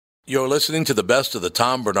You're listening to the best of the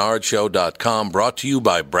TomBernardShow.com, brought to you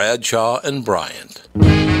by Bradshaw and Bryant. Who,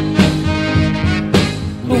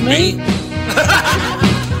 me?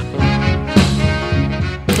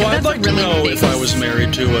 Well, I'd like to know if I was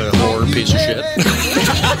married to a whore piece of shit.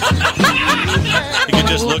 You could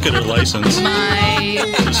just look at her license.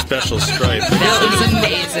 A special stripe. That was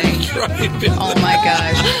amazing. Oh, my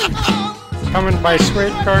gosh. Coming by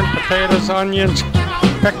sweet corn, potatoes, onions,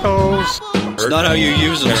 pickles. It's not how you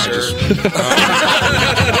use them, sir.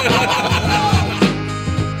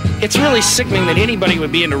 It's really sickening that anybody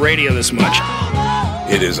would be into radio this much.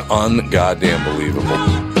 It is ungoddamn believable.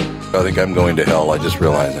 I think I'm going to hell. I just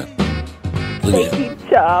realized it. Thank you,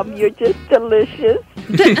 Tom. You're just delicious.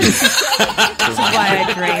 This is why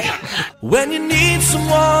I drink. When you need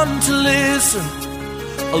someone to listen,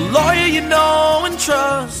 a lawyer you know and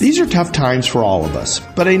trust. These are tough times for all of us,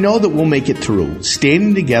 but I know that we'll make it through.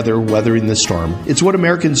 Standing together, weathering the storm. It's what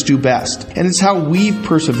Americans do best, and it's how we've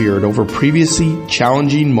persevered over previously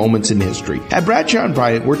challenging moments in history. At Bradshaw and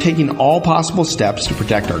Bryant, we're taking all possible steps to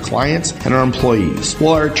protect our clients and our employees.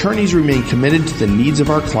 While our attorneys remain committed to the needs of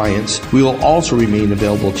our clients, we will also remain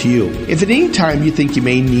available to you. If at any time you think you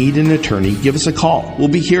may need an attorney, give us a call. We'll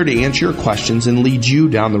be here to answer your questions and lead you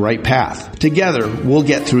down the right path. Together, we'll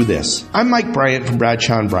get through this. I'm Mike Bryant from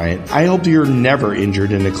Bradshaw and Bryant. I hope you're never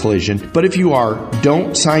injured in a collision, but if you are,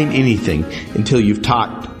 don't sign anything until you've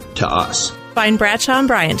talked to us. Find Bradshaw and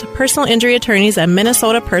Bryant, personal injury attorneys at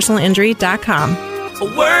minnesotapersonalinjury.com.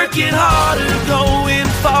 Working harder, going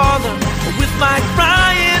farther, with Mike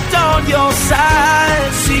Bryant on your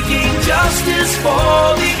side, seeking justice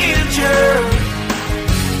for the injured.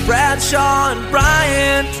 Bradshaw and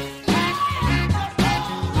Bryant.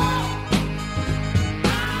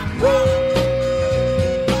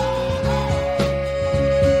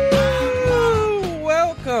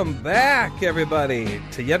 Welcome back, everybody,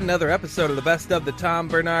 to yet another episode of the Best of the Tom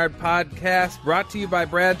Bernard Podcast, brought to you by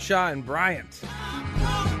Bradshaw and Bryant.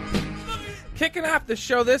 Kicking off the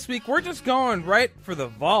show this week, we're just going right for the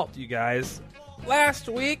vault, you guys. Last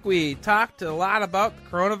week, we talked a lot about the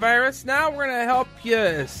coronavirus. Now we're going to help you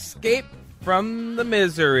escape from the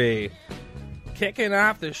misery. Kicking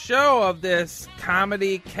off the show of this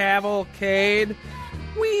comedy cavalcade,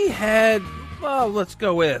 we had, well, let's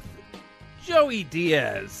go with Joey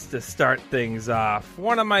Diaz to start things off.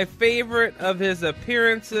 One of my favorite of his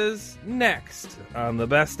appearances, next on the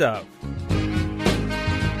Best Of.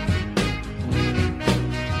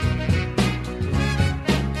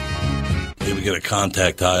 Did we get a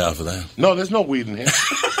contact high off of that? No, there's no weed in here.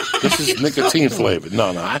 This is nicotine flavored.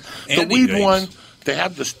 No. The weed one, they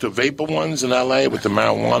have the vapor ones in L.A. with the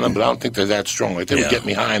marijuana, but I don't think they're that strong. Like, they would get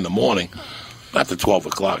me high in the morning. After 12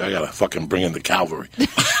 o'clock, I got to fucking bring in the cavalry. You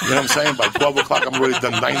know what I'm saying? By 12 o'clock, I'm already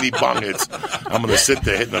done 90 bong hits. I'm going to sit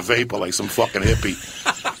there hitting a vapor like some fucking hippie.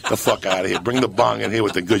 The fuck out of here. Bring the bong in here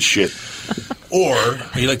with the good shit. Or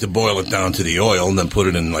you like to boil it down to the oil and then put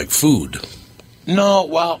it in, like, food. No,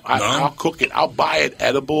 well, I'll cook it. I'll buy it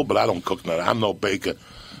edible, but I don't cook nothing. I'm no baker.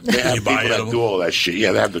 They have people that do all that shit.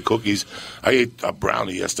 Yeah, they have the cookies. I ate a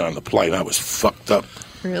brownie yesterday on the plane. I was fucked up.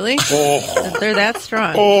 Really? Oh. They're that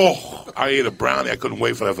strong. Oh, I ate a brownie. I couldn't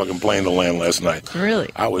wait for that fucking plane to land last night.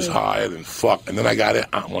 Really? I was high and fuck. And then I got it.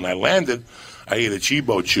 When I landed, I ate a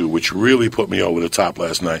Chibo Chew, which really put me over the top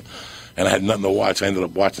last night. And I had nothing to watch. I ended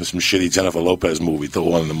up watching some shitty Jennifer Lopez movie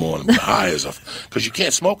till 1 in the morning. High as a... Because you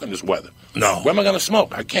can't smoke in this weather. No. Where am I going to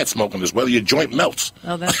smoke? I can't smoke in this weather. Your joint melts.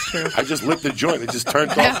 Oh, that's true. I just lit the joint. It just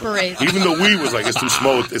turned off. Evaporates. Even the weed was like, it's too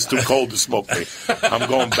smoke. It's too cold to smoke me. I'm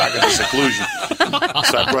going back into seclusion.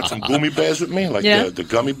 So I brought some gummy bears with me, like the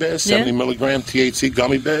gummy bears, 70 milligram THC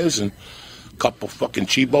gummy bears, and a couple fucking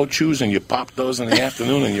Chibo Chews, and you pop those in the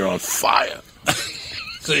afternoon, and you're on fire.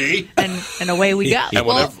 See? And away we go. And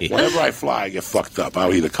whenever I fly, I get fucked up.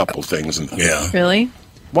 I'll eat a couple things. And Really?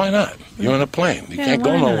 Why not? You're on a plane. You can't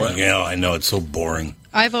go nowhere. Yeah, I know. It's so boring.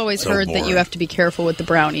 I've always heard that you have to be careful with the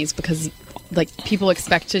brownies because, like, people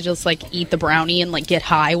expect to just, like, eat the brownie and, like, get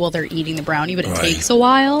high while they're eating the brownie, but it takes a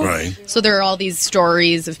while. Right. So there are all these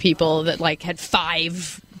stories of people that, like, had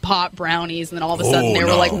 5 pot brownies and then all of a sudden they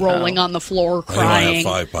were, like, rolling on the floor crying.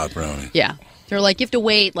 I have 5 pot brownies. Yeah. They're like, you have to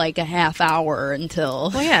wait like a half hour until...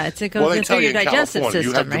 Well, yeah, it goes through your digestive system,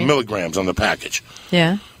 you have the milligrams on the package.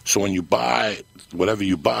 Yeah. So when you buy, whatever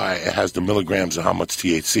you buy, it has the milligrams of how much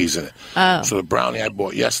THC is in it. Oh. So the brownie I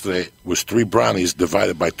bought yesterday was 3 brownies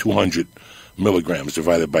divided by 200 milligrams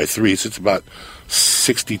divided by 3. So it's about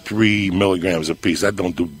 63 milligrams a piece. That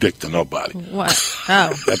don't do dick to nobody. What?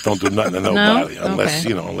 Oh. That don't do nothing to nobody. No? Unless,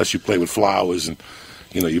 Okay. Unless you play with flowers and...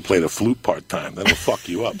 You play the flute part-time. That'll fuck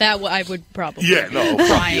you up. That I would probably... Yeah, no, it'll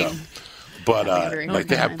fuck you up. But like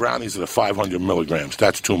they have brownies that are 500 milligrams.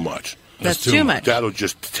 That's too much. That's too much. That'll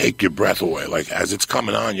just take your breath away. Like as it's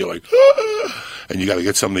coming on, you're like, and you got to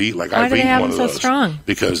get something to eat. Like Why I've do they eaten have one them of so those strong?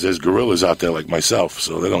 because there's gorillas out there like myself,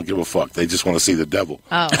 so they don't give a fuck. They just want to see the devil.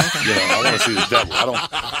 Oh, okay. I want to see the devil. I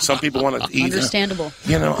don't. Some people want to eat. Understandable.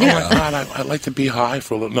 Oh my God, I'd like to be high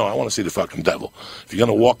for a little. No, I want to see the fucking devil. If you're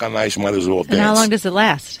gonna walk on ice, you might as well dance. And how long does it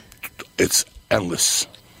last? It's endless.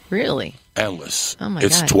 Really? Endless. Oh, my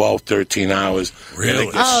it's God. 12, 13 hours. Really?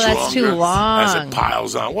 That's too long. As it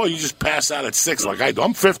piles on. Well, you just pass out at 6 like I do.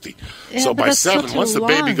 I'm 50. Yeah, So but by that's still 7, too once the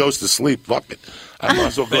baby long. goes to sleep, fuck it. I might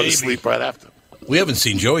as well go to sleep right after. We haven't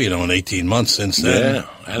seen Joey in 18 months since then. Yeah.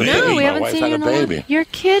 I had a No, baby. we My haven't wife seen had you a in a long- baby. You're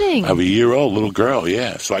kidding. I have a year-old little girl,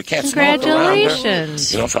 yeah. So I can't smoke around her. Congratulations.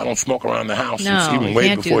 So I don't smoke around the house. No, It's even you way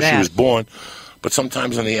can't do before she that. was born. But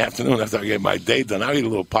sometimes in the afternoon, after I get my day done, I eat a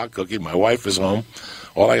little pot cookie. My wife is home.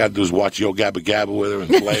 All I got to do is watch Yo Gabba Gabba with her and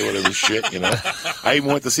play with her and shit, I even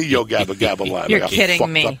went to see Yo Gabba Gabba live. You're I got kidding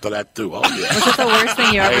fucked me. up to that, too. Oh, yeah. Was it the worst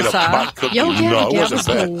thing you I ever ate a saw? pot cookie. Yo Gabba No, it Gabba's wasn't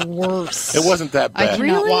bad. the worst. It wasn't that I bad.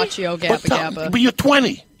 cannot watch Yo Gabba Gabba. But you're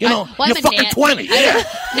 20. well, I'm you're a fucking nan- 20. Yeah.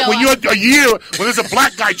 No, when you're a year, when there's a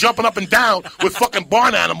black guy jumping up and down with fucking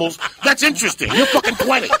barn animals, that's interesting. You're fucking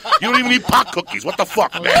 20. You don't even eat pot cookies. What the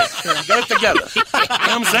fuck, man? Get it together. You know what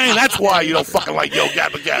I'm saying? That's why you don't fucking like Yo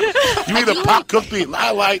Gabba Gabba. You eat a pot cookie. I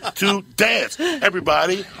like to dance.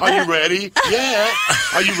 Everybody, are you ready? Yeah.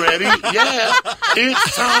 Are you ready? Yeah.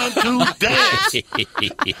 It's time to dance.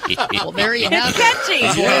 Well, there you have it.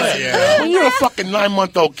 Catchy. Yeah. When you're a fucking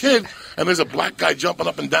 9-month-old kid and there's a black guy jumping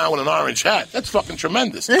up and down with an orange hat, that's fucking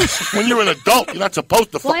tremendous. When you're an adult, you're not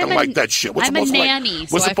supposed to fucking like that shit. I'm a supposed to nanny, we're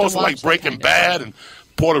so I have supposed to to like watch Breaking Bad and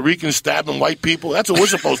Puerto Ricans stabbing white people. That's what we're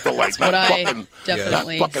supposed to like. what not I fucking,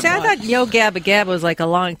 definitely not fucking See, I thought Yo Gabba Gabba was like a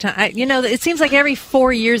long time. It seems like every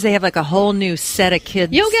 4 years they have like a whole new set of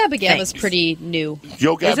kids. Yo Gabba Gabba's things. pretty new.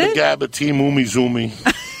 Yo Gabba it? Gabba, Team Umi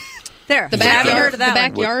Zoomy, There. The I haven't heard backyard, of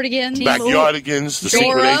that one. Backyardigans. Backyardigans, The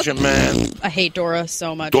Dora. Secret Agent Man. I hate Dora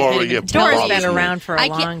so much. Dora, I can't even yeah, tell Dora's you. been around for a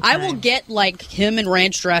long time. I will get like him in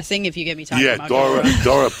ranch dressing if you get me talking Yeah, about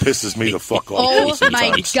Dora pisses me the fuck off. Oh my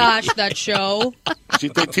sometimes. gosh, that show! See,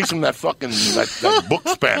 they teach them that fucking that book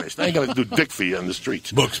Spanish. They ain't gonna do dick for you in the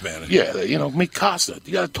streets. Book Spanish. Yeah, mi casa.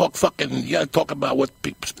 You gotta talk about what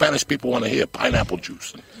Spanish people want to hear. Pineapple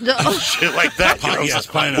juice and shit like that. You know, Yes,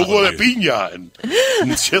 pineapple jugo de juice. piña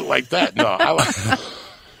and shit like that. No,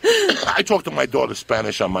 I talk to my daughter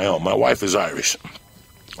Spanish on my own. My wife is Irish,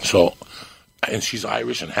 and she's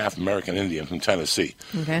Irish and half American Indian from Tennessee.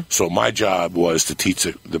 Okay. So my job was to teach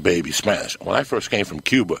the baby Spanish. When I first came from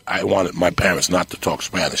Cuba, I wanted my parents not to talk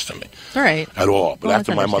Spanish to me. All right. At all. But Well,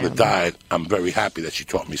 after that's my mother understandable. died, I'm very happy that she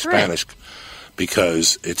taught me Spanish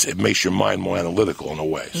because it makes your mind more analytical in a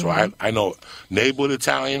way. So I know neighborhood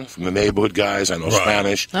Italian from the neighborhood guys. I know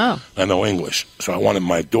Spanish. Oh. I know English. So I wanted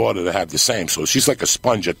my daughter to have the same. So she's like a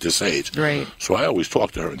sponge at this age. Right. So I always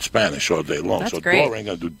talk to her in Spanish all day long. That's so great. Dora ain't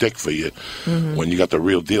going to do dick for you when you got the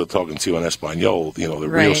real deal talking to you in Espanol, the real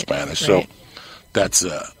Right, Spanish. right. So that's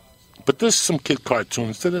but there's some kid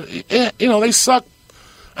cartoons that are, they suck.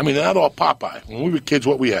 I mean, they're not all Popeye. When we were kids,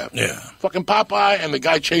 what we have? Yeah. Fucking Popeye and the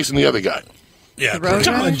guy chasing the other guy. Yeah.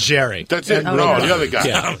 Tom and Jerry. That's it. Oh, No, yeah. the other guy.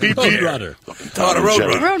 Yeah. Pete Roadrunner. Fucking Tom and Roadrunner.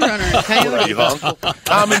 Jerry. Roadrunner and What are you, Coyote. huh?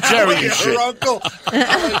 Tom and Jerry and shit. Her uncle.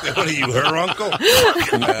 What are you, her uncle?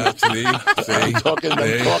 I'm talking,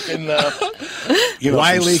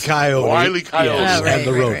 Wile E. Coyote. Wile E. Coyote. Yeah, right, and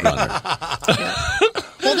the right, Roadrunner.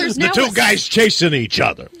 Well, there's The now two guys chasing each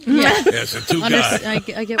other. Yeah. Yes, the two guys. I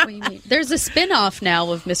get what you mean. There's a spin-off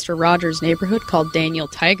now of Mr. Rogers' Neighborhood called Daniel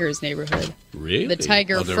Tiger's Neighborhood. Really? The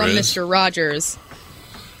tiger Oh, there from is? Mr. Rogers.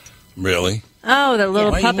 Really? Oh, the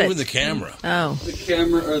little Why are you puppet. moving the camera? Oh. The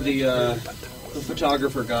camera or the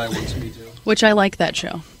photographer guy wants me to. Which I like that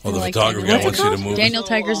show. Oh, the I like photographer Daniel. guy wants you to move. Daniel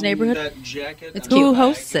Tiger's Neighborhood. That jacket. It's Who cute.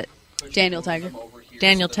 hosts it? Daniel Tiger.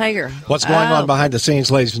 Daniel Tiger. What's going Oh. on behind the scenes,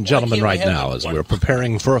 ladies and gentlemen, right now as we're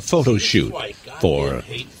preparing for a photo shoot for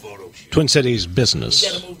Twin Cities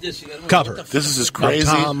Business cover. This is as crazy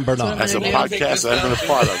Tom Bernard. as a podcast I've been a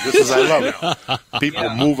part of. This is, I love it. People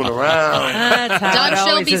moving around. That's how Don it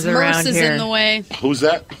always Shelby's is around Merce is here. in the way. Who's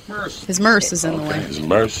that? His Merce is in the way. His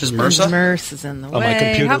Merce. His His MRSA? Merce is in the way. Oh, my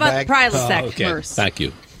computer How about bag? Prilosec? Oh, okay. Merce. Thank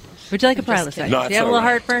you. Would you like a Prilosec? No, Do it's you have a all little right.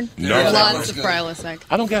 heartburn? No. Lots of Prilosec.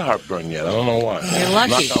 I don't get heartburn yet. I don't know why. You're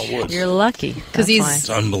lucky. Knock on wood. You're lucky. Because That's he's why. It's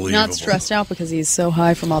unbelievable. not stressed out because he's so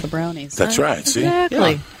high from all the brownies. That's right. See? Exactly.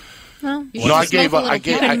 Yeah. Well, You No, I should smoke gave a up. little I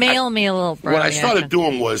gave. you can I- mail me a little brownie. What I started action.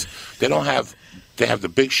 doing was they have the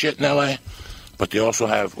big shit in L.A., but they also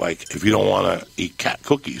have, like, if you don't want to eat cat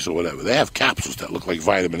cookies or whatever, they have capsules that look like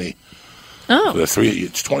vitamin E. Oh. For the 3,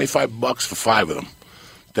 it's $25 for 5 of them.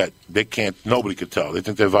 That they can't. Nobody could tell. They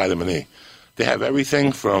think they're vitamin E. They have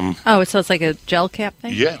everything from. Oh, so it's like a gel cap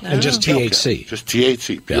thing. Yeah, and just THC. Just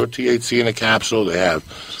THC, pure THC in a capsule. They have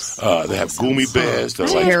gummy bears. They're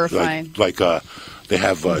terrifying. They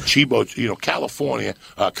have Chibo. California,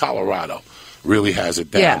 Colorado really has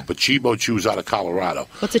it down. Yeah. But Chibo Chew's out of Colorado.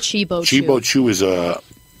 What's a Chibo Chew? Chibo Chew is a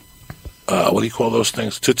what do you call those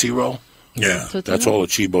things? Tootsie Roll. Yeah, that's all a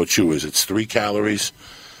Chibo Chew is. It's 3 calories.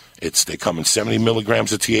 They come in 70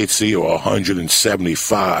 milligrams of THC or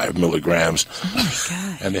 175 milligrams. Oh, my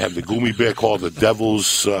God. And they have the gummy bear called the Devil's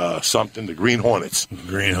something, the Green Hornets.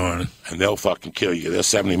 Green Hornet. And they'll fucking kill you. They're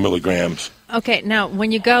 70 milligrams. Okay, now,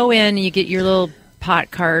 when you go in, you get your little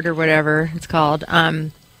pot card or whatever it's called. You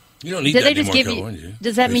don't need did that they just anymore, give you?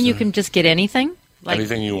 Does that mean you can just get anything?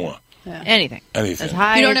 Anything you want. Yeah. Anything. Anything. As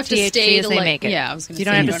high You don't have to THC stay as to, they like- make it. yeah, I was gonna you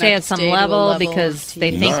say, don't have you to don't stay have at to some stay to a level level because of they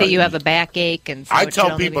think that THC. you have a backache. And so I it's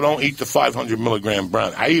tell only people because- don't eat the 500 milligram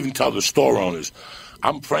brand. I even tell the store owners,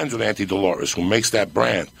 I'm friends with Auntie Dolores who makes that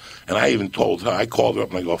brand. And I even told her, I called her up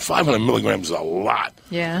and I go, 500 milligrams is a lot.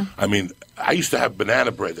 Yeah. I mean, I used to have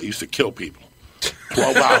banana bread that used to kill people.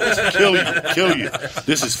 12 hours, kill you.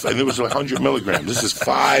 And it was 100 milligrams. This is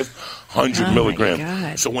 500 milligrams.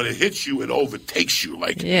 God. So when it hits you, it overtakes you.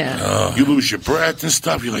 Like, Yeah. you lose your breath and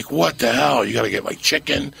stuff. You're like, what the hell? You got to get like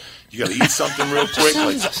chicken. You got to eat something real quick.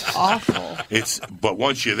 Sounds awful. But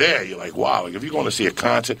once you're there, you're like, wow. Like if you're going to see a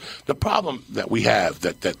concert, the problem that we have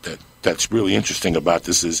that's really interesting about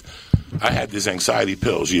this is, I had these anxiety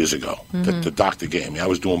pills years ago that the doctor gave me. I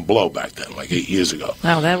was doing blow back then, like 8 years ago.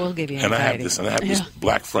 Oh, that will give you And anxiety. I have this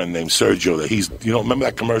black friend named Sergio that remember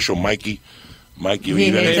that commercial, Mikey? Mikey, He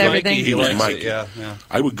hates everything. He was likes Mikey. it, yeah.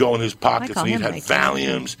 I would go in his pockets call and he'd him have Mikey.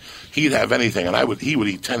 Valiums. He'd have anything, and he would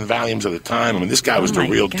eat 10 Valiums at a time. I mean, this guy was the my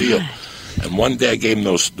real God. deal. And one day I gave him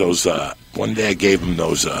those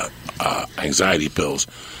anxiety pills.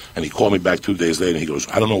 And he called me back 2 days later, and he goes,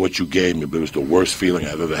 I don't know what you gave me, but it was the worst feeling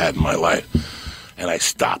I've ever had in my life. And I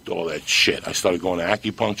stopped all that shit. I started going to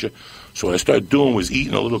acupuncture. So what I started doing was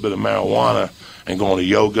eating a little bit of marijuana and going to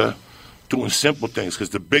yoga, doing simple things. Because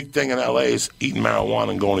the big thing in L.A. is eating marijuana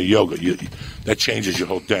and going to yoga. That changes your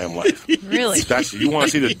whole damn life. Really? You want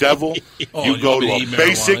to see the devil? You go to a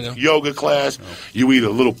basic yoga class. You eat a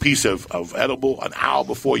little piece of edible an hour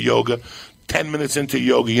before yoga. 10 minutes into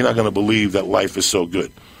yoga, you're not going to believe that life is so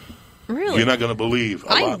good. Really? You're not going to believe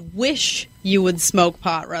a I lot. wish you would smoke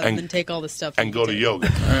pot rather And- than take all this stuff. And go to yoga.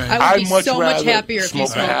 I would be I'd so much rather happier if you smoke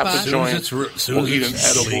a smoked half pot. a joint Soon or as eat an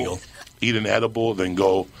it's edible. legal. Eat an edible than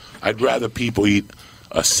go. I'd rather people eat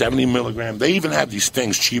a 70 milligram. They even have these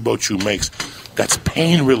things Chibo Chew makes. That's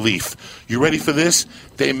pain relief. You ready for this?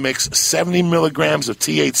 They mix 70 milligrams of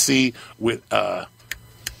THC with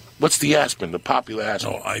what's the aspirin? The popular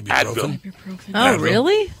aspirin. Oh, ibuprofen. Advil. Oh,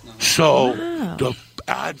 really? So Wow. the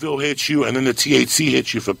Advil hits you, and then the THC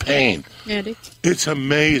hits you for pain. Andy, It's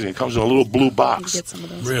amazing. It comes in a little blue box. get some of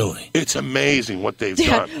those. Really? It's amazing what they've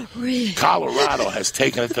done. Really? Colorado has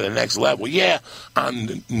taken it to the next level. Yeah, on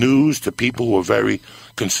the news to people who are very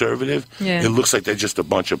conservative, Yeah. it looks like they're just a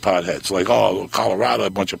bunch of potheads. Like, oh, Colorado, a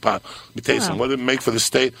bunch of pot. Let me tell you Wow. something. What did it make for the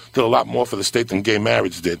state? Did a lot more for the state than gay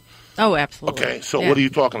marriage did. Oh, absolutely. Okay, so Yeah. what are you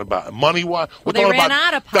talking about? Money-wise? We're they talking ran about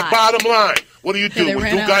out of the pot. bottom line. What do you do? they When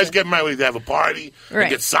ran two out guys of- get married, they have a party Right. and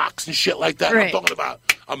get socks and shit like that. Right. I'm talking about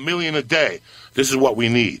 $1 million a day. This is what we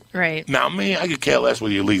need. Right. Now, me, I could care less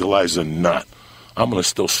whether you legalize it or not. I'm going to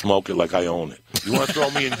still smoke it like I own it. You want to throw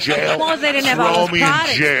me in jail? Well, they didn't have throw all those me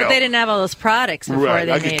products. in jail. But they didn't have all those products before Right,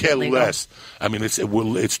 they I made could it care legal. less. I mean, it's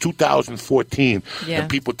 2014, Yeah. and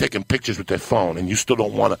people taking pictures with their phone, and you still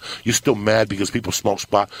don't want to. You're still mad because people smoke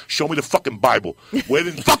pot. Show me the fucking Bible. Where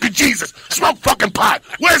did fucking Jesus smoke fucking pot?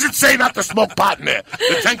 Where does it say not to smoke pot in there?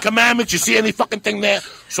 The 10 Commandments. You see any fucking thing there?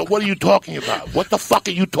 So what are you talking about? What the fuck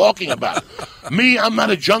are you talking about? Me, I'm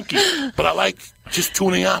not a junkie, but I like just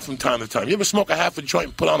tuning out from time to time. You ever smoke a half a joint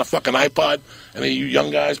and put on a fucking iPod, and then you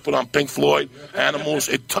young guys put on Pink Floyd, Animals?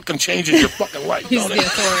 It fucking changes your fucking life. He's don't the it?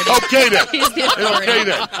 authority. Okay then. He's the authority. Okay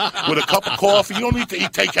then. With a cup of coffee, you don't need to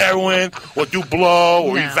take heroin or do blow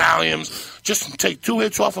or No. eat Valiums. Just take 2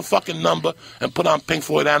 hits off a fucking number and put on Pink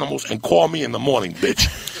Floyd Animals and call me in the morning, bitch.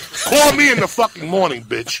 Call me in the fucking morning,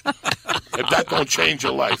 bitch. If that don't change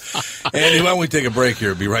your life. Andy, why don't we take a break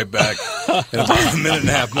here? Be right back in about a minute and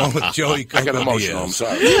a half more with Joey. I got emotional. I'm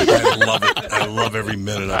sorry. I love it. I love every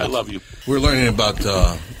minute of it. I love you. We're learning about,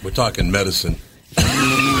 we're talking medicine.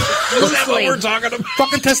 Is that what we're talking about?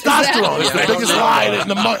 Fucking testosterone. It's the Yeah, biggest lie in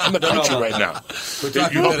the country right now.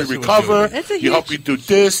 You help you recover. It's a You huge- help you do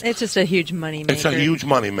this. It's just a huge money maker. It's a huge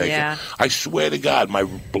money maker. Yeah. I swear to God,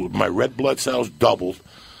 my red blood cells doubled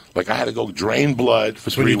Like, I had to go drain blood for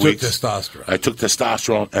 3 when weeks. You took testosterone. I took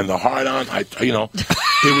testosterone, and the hard-on,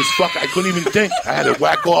 it was I couldn't even think. I had to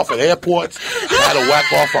whack off at airports. I had to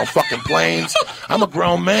whack off on fucking planes. I'm a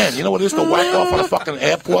grown man. You know what it is to whack off on a fucking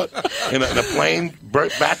airport in a plane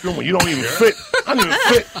bathroom when you don't even fit? I don't even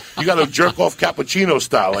fit. You got to jerk off cappuccino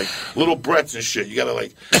style, like little breaths and shit. You got to,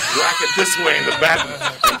 like, whack it this way in the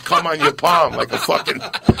bathroom and come on your palm like a fucking...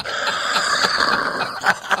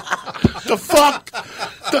 The fuck?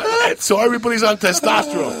 So everybody's on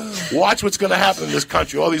testosterone. Watch what's going to happen in this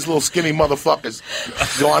country. All these little skinny motherfuckers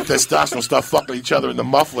go on testosterone, start fucking each other in the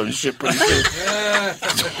muffler and shit pretty soon.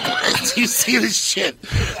 You see this shit?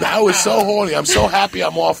 Now, I was so horny. I'm so happy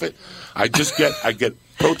I'm off it. I get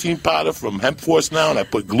protein powder from Hemp Force now, and I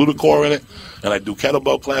put Glutacore in it, and I do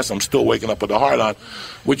kettlebell class. I'm still waking up with a heart on,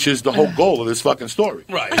 which is the whole goal of this fucking story.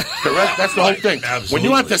 Right. Correct? That's the whole thing. Absolutely. When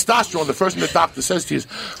you're on testosterone, the first thing the doctor says to you is,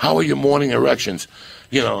 how are your morning erections?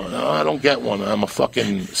 No, I don't get one. I'm a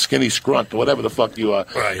fucking skinny scrunt or whatever the fuck you are.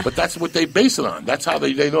 Right. But that's what they base it on. That's how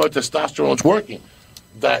they know that testosterone's working.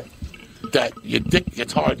 That your dick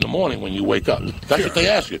gets hard in the morning when you wake up. That's what they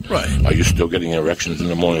ask you. Right. Are you still getting erections in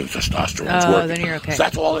the morning? Testosterone's working. Then you're okay. So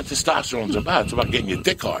that's all that testosterone's about. It's about getting your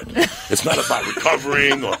dick hard. It's not about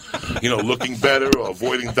recovering or, looking better or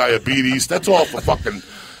avoiding diabetes. That's all for fucking,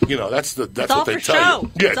 that's what they tell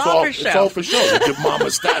you. Yeah, it's all for show. They give mama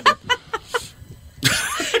a stabbing.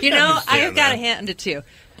 I've got to hand it to you.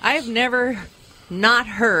 I've never not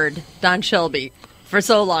heard Don Shelby for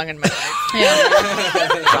so long in my life.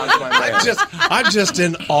 I'm just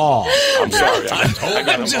in awe. I'm sorry.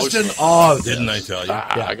 I'm just in awe. Didn't I tell you?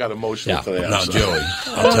 I got emotional today. Now, Joey,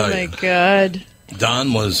 I'll tell you. Oh, my God.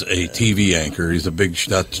 Don was a TV anchor. He's a big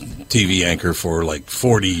TV anchor for like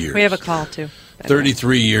 40 years. We have a call, too.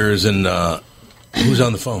 33 years, and who's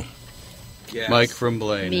on the phone? Yes. Mike from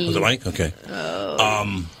Blaine. Me. Was it Mike? Okay.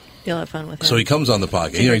 You'll have fun with him. So he comes on the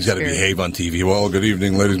podcast. He's got to behave on TV. Well, good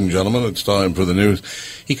evening, ladies and gentlemen. It's time for the news.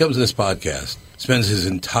 He comes to this podcast, spends his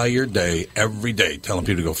entire day, every day, telling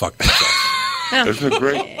people to go fuck themselves. Isn't it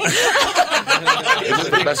great? Isn't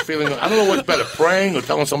it the best feeling? I don't know what's better, praying or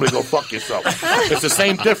telling somebody to go fuck yourself. It's the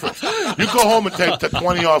same difference. You go home and take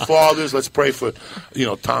 20 our fathers. Let's pray for,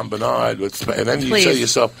 Tom Bernard. And then you say to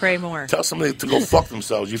yourself, pray more. Tell somebody to go fuck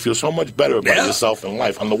themselves. You feel so much better about yourself in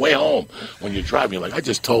life. On the way home, when you're driving, you're like, I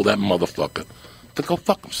just told that motherfucker to go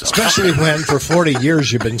fuck himself. Especially when for 40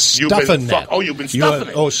 years you've been stuffing that. You've been stuffing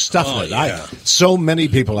it. Stuffing it. So many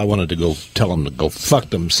people I wanted to go tell them to go fuck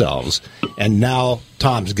themselves, and now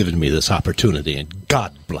Tom's given me this opportunity, and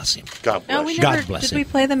God bless him. God bless him. God bless did him. we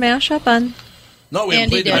play the mashup on? No, we haven't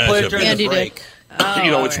played the mashup. Andy did.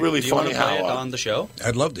 It's really Do you funny want to play it how on the show.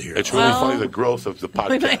 I'd love to hear it. It's really funny the growth of the podcast.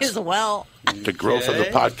 We might as well. The growth of the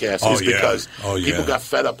podcast is because people got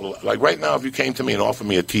fed up. Like right now, if you came to me and offered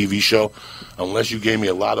me a TV show, unless you gave me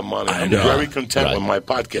a lot of money, I'm very content with my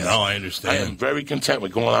podcast. No, I understand. I am very content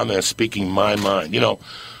with going on there and speaking my mind.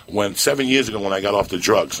 When 7 years ago when I got off the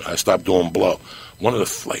drugs, I stopped doing blow.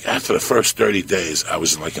 After the first 30 days, I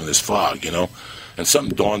was in this fog, And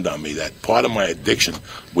something dawned on me that part of my addiction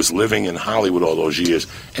was living in Hollywood all those years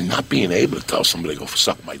and not being able to tell somebody to go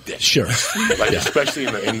suck my dick. Sure. Especially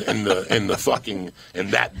in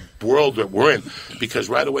that world that we're in, because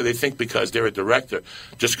right away they think because they're a director,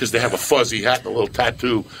 just because they have a fuzzy hat and a little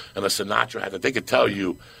tattoo and a Sinatra hat, that they could tell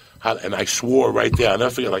you how. And I swore right there. I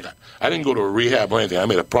never forget. I didn't go to a rehab or anything. I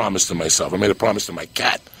made a promise to myself. I made a promise to my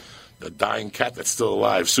cat. The dying cat that's still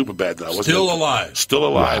alive, super bad. That I wasn't alive. Still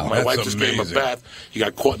alive. Wow, my wife just gave him a bath. He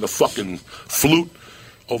got caught in the fucking flute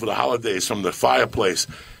over the holidays from the fireplace.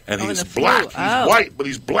 And he's black. He's white, but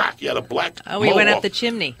he's black. He had a black he went up the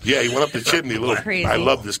chimney. Yeah, he went up the chimney. Crazy. I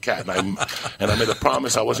love this cat. And I made a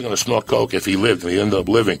promise I wasn't going to snort coke if he lived, and he ended up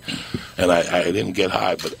living. And I didn't get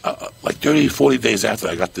high. But 30, 40 days after,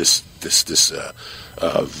 I got this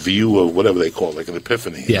view of whatever they call it, like an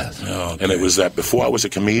epiphany. Yes. Oh, okay. And it was that before I was a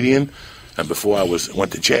comedian, and before I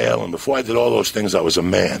went to jail, and before I did all those things, I was a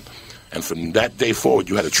man. And from that day forward,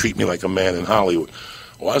 you had to treat me like a man in Hollywood.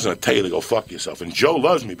 Well, I was going to tell you to go fuck yourself. And Joe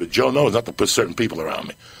loves me, but Joe knows not to put certain people around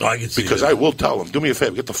me. I can see because that. I will tell him, do me a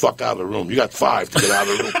favor, get the fuck out of the room. You got 5 to get out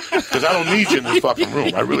of the room. Because I don't need you in this fucking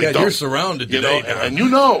room. I really don't. You're surrounded today. And you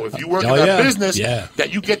know, if you work in that business,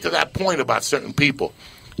 that you get to that point about certain people.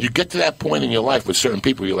 You get to that point in your life with certain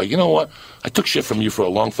people, you're like, you know what? I took shit from you for a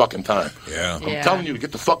long fucking time. Yeah. I'm telling you to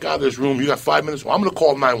get the fuck out of this room. You got 5 minutes. Well, I'm going to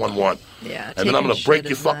call 911. Yeah. And then I'm going to break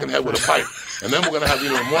your fucking head with a pipe. And then we're going to have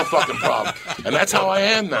even more fucking problems. And that's how I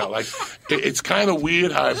am now. Like, it's kind of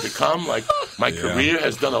weird how I've become. Like, my career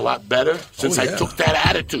has done a lot better since I took that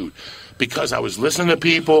attitude. because I was listening to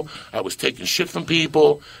people, I was taking shit from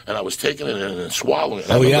people, and I was taking it and swallowing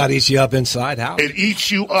it. Oh, yeah, it eats you up inside. How? It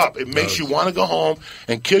eats you up. It makes you want to go home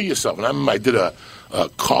and kill yourself. And I remember I did a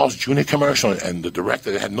Carl's Jr. commercial, and the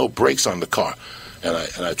director had no brakes on the car. And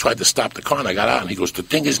I tried to stop the car, and I got out, and he goes, the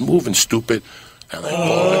thing is moving, stupid. And I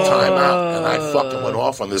called the time out, and I fucking went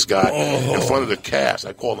off on this guy in front of the cast.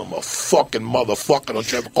 I called him a fucking motherfucker.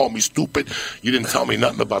 Don't you ever call me stupid. You didn't tell me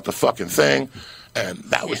nothing about the fucking thing. And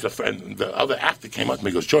that was the other actor came up to me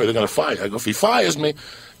and goes, Joey, they're going to fire you. I go, if he fires me,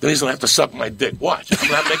 then he's going to have to suck my dick. Watch. I'm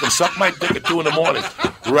going to make him suck my dick at 2 in the morning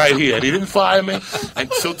right here. And he didn't fire me.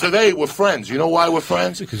 And so today we're friends. You know why we're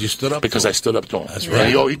friends? Because you stood up Because I stood up to him. That's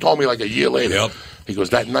right. And he told me like a year later. He goes,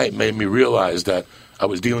 that night made me realize that I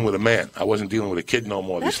was dealing with a man. I wasn't dealing with a kid no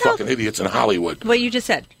more. That's These fucking idiots in Hollywood. What you just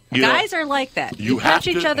said. Guys are like that. You punch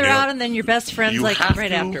each other out, and then you're best friends right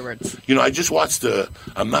afterwards. You know, I just watched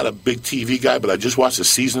I'm not a big TV guy, but I just watched the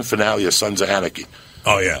season finale of Sons of Anarchy.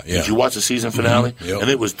 Oh, yeah. Did you watch the season finale? Mm-hmm. Yep. And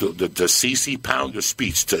it was the CC Pounder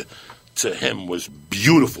speech to him was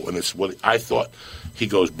beautiful. And it's what I thought. He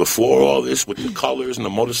goes, before all this with the colors and the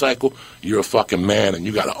motorcycle, you're a fucking man and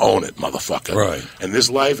you got to own it, motherfucker. Right. And this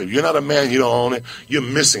life, if you're not a man, you don't own it, you're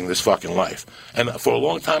missing this fucking life. And for a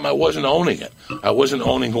long time, I wasn't owning it. I wasn't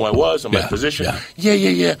owning who I was and my position.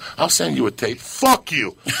 Yeah. I'll send you a tape. Fuck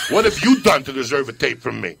you. What have you done to deserve a tape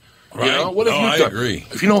from me? Right. You know, what have you done? I agree.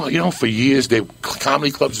 If you know, for years,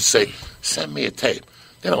 comedy clubs would say, send me a tape.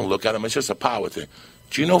 They don't look at them. It's just a power thing.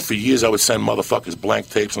 Do you know for years I would send motherfuckers blank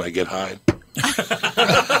tapes when I get high? You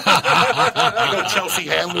know Chelsea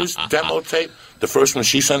Handler's demo tape? The first one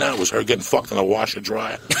she sent out was her getting fucked in a washer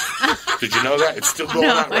dryer. Did you know that? It's still going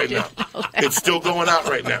out right now. It's still going out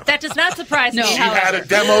right now. That does not surprise me. She had a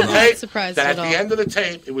demo tape that at the end of the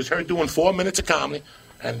tape, it was her doing 4 minutes of comedy.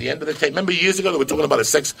 And the end of the tape, remember years ago they were talking about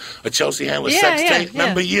a Chelsea Handler sex tape?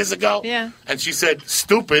 Remember years ago? Yeah. And she said,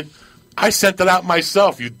 stupid, I sent it out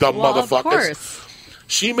myself, you dumb motherfuckers. Of course.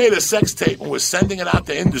 She made a sex tape and was sending it out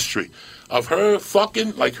to industry of her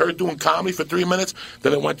fucking, like her doing comedy for 3 minutes.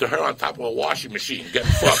 Then it went to her on top of a washing machine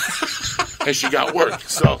getting fucked. And she got work.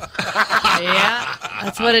 So yeah,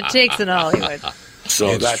 that's what it takes in Hollywood.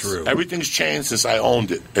 So that's true. Everything's changed since I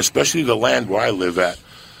owned it, especially the land where I live at,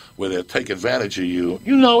 where they'll take advantage of you.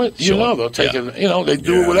 You know it. You know they'll take it. You know, they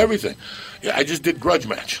do it with everything. Yeah, I just did Grudge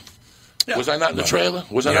Match. Yeah. Was I not in the trailer?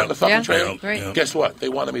 Was I not in the fucking trailer? Right. Guess what? They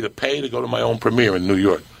wanted me to pay to go to my own premiere in New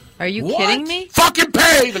York. Are you kidding me? Fucking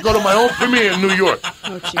pay to go to my own premiere in New York.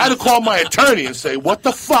 I had to call my attorney and say, what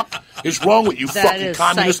the fuck is wrong with you fucking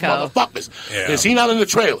communist motherfuckers? Yeah. Is he not in the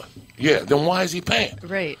trailer? Yeah, then why is he paying?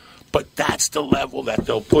 Right. But that's the level that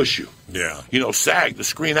they'll push you. Yeah. You know, SAG, the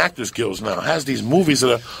Screen Actors Guild now, has these movies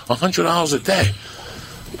that are $100 a day.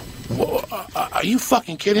 Well, are you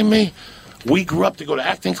fucking kidding me? We grew up to go to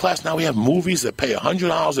acting class. Now we have movies that pay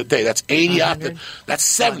 $100 a day. That's 80 after. That's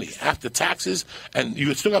 70 after taxes, and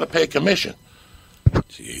you still got to pay a commission.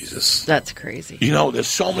 Jesus, that's crazy. You know, there's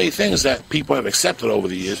so many things that people have accepted over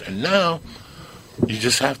the years, and now you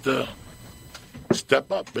just have to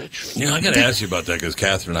step up, bitch. You know, I got to ask you about that because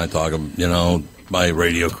Catherine and I talk. You know, my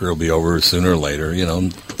radio career will be over sooner or later. You know,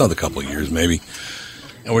 another couple of years maybe,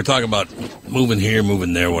 and we're talking about moving here,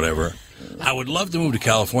 moving there, whatever. I would love to move to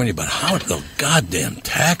California, but how are the goddamn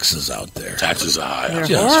taxes out there? Taxes are high.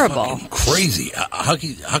 They're horrible. Crazy. How can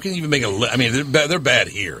you even make I mean, they're bad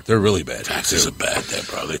here. They're really bad. Taxes are bad there,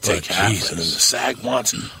 bro. They take half, and then the SAG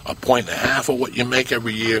wants 1.5 of what you make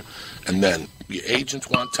every year, and then your agents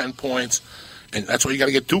want 10 points, and that's why you got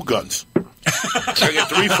to get 2 guns. You got to get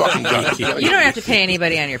 3 fucking guns. You don't have to pay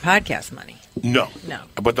anybody on your podcast money. No.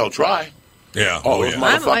 But they'll try. Yeah.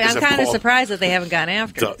 I'm kind of surprised that they haven't gone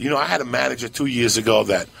after. So, you know, I had a manager 2 years ago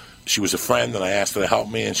that she was a friend, and I asked her to help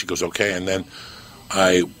me, and she goes, okay. And then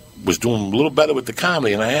I was doing a little better with the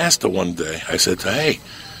comedy, and I asked her one day, I said to her, hey,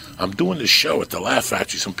 I'm doing this show at the Laugh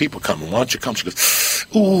Factory. Some people coming. Why don't you come? She goes,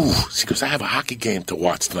 ooh. She goes, I have a hockey game to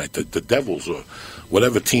watch tonight. The Devils or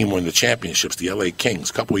whatever team were in the championships, the L.A. Kings,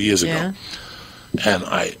 a couple of years ago. And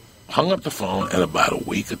I hung up the phone, and about a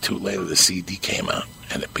week or 2 later, the CD came out.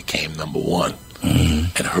 And it became number 1.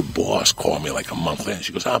 Mm-hmm. And her boss called me like a month later.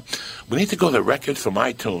 She goes, we need to go to records from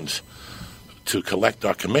iTunes to collect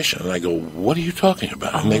our commission. And I go, what are you talking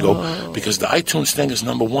about? And they go, because the iTunes thing is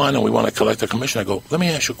number 1 and we want to collect our commission. I go, let me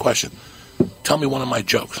ask you a question. Tell me one of my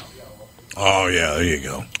jokes. Oh, yeah, there you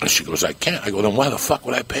go. And she goes, I can't. I go, then why the fuck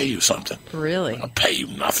would I pay you something? Really? I'll pay you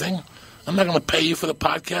nothing. I'm not going to pay you for the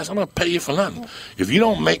podcast. I'm going to pay you for nothing. If you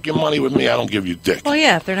don't make your money with me, I don't give you dick. Well,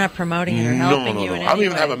 yeah, if they're not promoting it or helping you in any I don't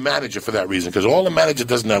even way. have a manager for that reason, because all the manager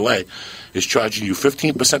does in L.A. is charging you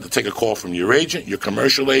 15% to take a call from your agent, your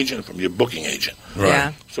commercial agent, and from your booking agent. Right.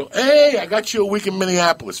 Yeah. So, hey, I got you a week in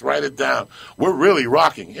Minneapolis. Write it down. We're really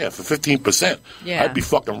rocking. Yeah, for 15%. Yeah. I'd be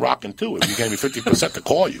fucking rocking, too, if you gave me 50% to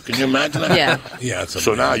call you. Can you imagine that? Yeah. Yeah. It's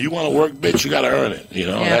So now you want to work, bitch, you got to earn it. You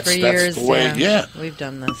know, Yeah, that's for years, the way. Yeah. We've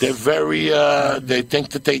done this. They're very, they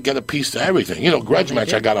think that they get a piece of everything. You know, grudge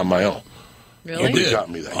match I got on my own. Really? Nobody got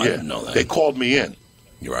me that. I Yeah. didn't know that. They called me in.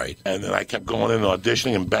 You're right. And then I kept going in and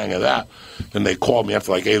auditioning and banging it out. Then they called me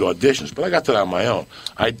after like 8 auditions. But I got that on my own.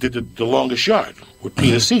 I did the longest yard with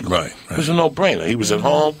Peter Segal. Right. It was a no-brainer. He was at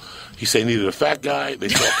home. He said he needed a fat guy. They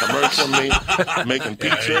saw a commercial of me making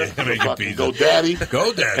pizza. Making pizza. Go Daddy.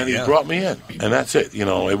 Go Daddy, And he yeah. brought me in. And that's it. You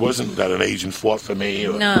know, it wasn't that an agent fought for me.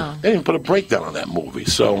 No. They didn't put a breakdown on that movie.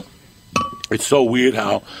 So it's so weird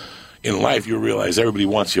how in life you realize everybody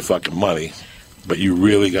wants your fucking money, but you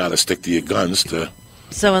really got to stick to your guns to...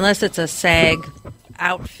 So unless it's a SAG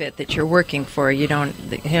outfit that you're working for, you don't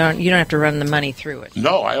have to run the money through it.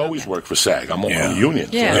 No, I always work for SAG. I'm on a union.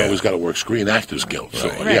 Yeah. So I always got to work Screen Actors Guild. So,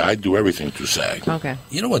 Right. yeah, I do everything through SAG. Okay.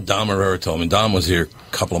 You know what Dom Herrera told me? Dom was here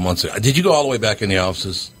a couple of months ago. Did you go all the way back in the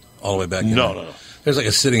offices? All the way back in No, there? no. There's like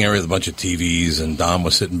a sitting area with a bunch of TVs, and Dom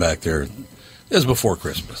was sitting back there. It was before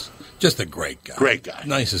Christmas. Just a great guy. Great guy.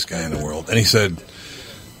 Nicest guy in the world. And he said,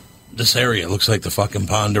 this area looks like the fucking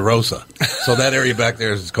Ponderosa. So that area back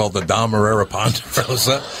there is called the Dom Herrera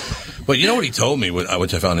Ponderosa. But you know what he told me, which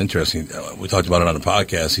I found interesting? We talked about it on the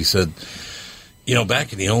podcast. He said, you know,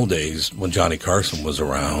 back in the old days when Johnny Carson was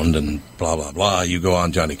around and blah, blah, blah, you go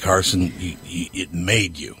on Johnny Carson, it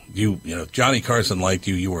made you. You know, if Johnny Carson liked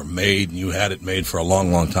you, you were made, and you had it made for a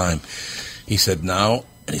long, long time. He said, now,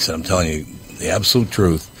 and he said, I'm telling you the absolute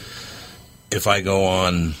truth, if I go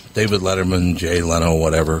on David Letterman, Jay Leno,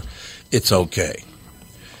 whatever, it's okay.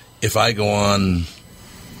 If I go on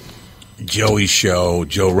Joey's show,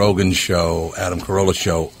 Joe Rogan's show, Adam Carolla's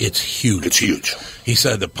show, it's huge. It's huge. He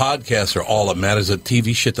said the podcasts are all that matters. The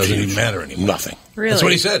TV shit doesn't even matter anymore. Nothing. Really? That's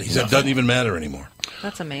what he said. He said it doesn't even matter anymore.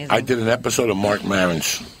 That's amazing. I did an episode of Mark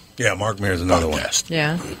Maron's Yeah, Mark Maron's another podcast.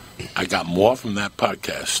 Yeah. I got more from that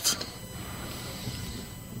podcast.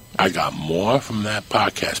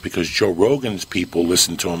 Because Joe Rogan's people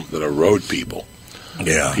listen to him that are road people.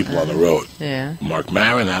 Yeah. People on the road. Yeah. Mark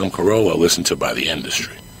Maron, Adam Carolla are listened to by the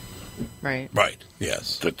industry. Right. Right.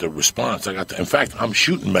 Yes. The response I got. In fact, I'm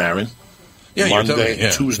shooting Maron Yeah, you're telling Monday, me, yeah,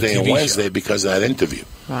 Tuesday, the and TV Wednesday show. because of that interview.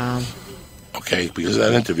 Wow. Okay, because of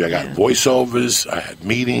that interview, I got voiceovers, I had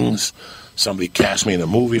meetings. Somebody cast me in a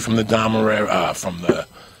movie from the Dom Herrera,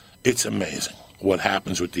 It's amazing what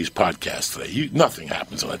happens with these podcasts today. Nothing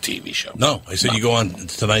happens on a TV show. No, I said you go on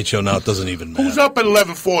Tonight Show now, it doesn't even matter. Who's up at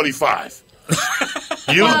 11:45?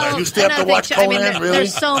 You stay up to watch Conan, really?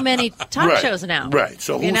 There's so many talk Right, shows now. right.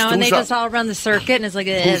 So you know, and they who's just up? all run the circuit, and it's like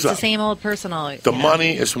Who's it's the up? same old person. All The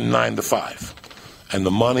money is from 9 to 5. And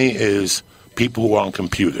the money is people who are on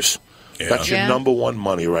computers. Yeah. That's your Yeah. number one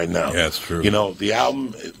money right now. Yeah, that's true. You know, the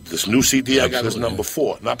album, this new CD I got is Absolutely. number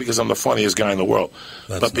 4. Not because I'm the funniest guy in the world,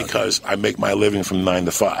 That's but not because I make my living from 9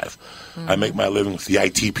 to 5. I make my living with the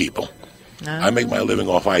IT people. I make my living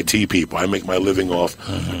off IT people. I make my living off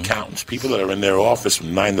accountants, people that are in their office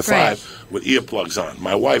from 9 to 5 Right. with earplugs on.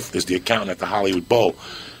 My wife is the accountant at the Hollywood Bowl,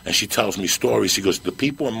 and she tells me stories. She goes, the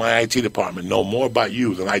people in my IT department know more about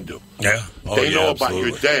you than I do. Yeah. Oh, They yeah, know about your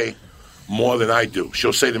absolutely. day more than I do.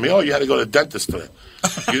 She'll say to me, oh, you had to go to the dentist today.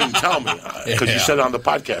 You didn't tell me because Yeah. you said it on the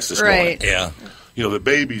podcast this Right. morning. Yeah. You know, the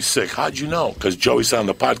baby's sick. How'd you know? Because Joey said on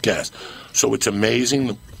the podcast. So it's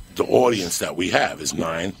amazing the audience that we have is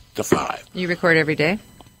 9 to 5. You record every day?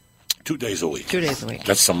 2 days a week. 2 days a week.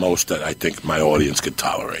 That's the most that I think my audience could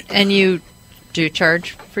tolerate. And you do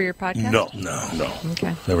charge for your podcast? No.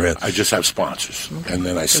 Okay. Never had. I just have sponsors, and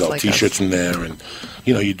then I Just sell like T-shirts us. from there, and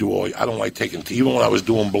you do all. I don't like taking. Even when I was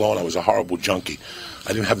doing Blown, I was a horrible junkie.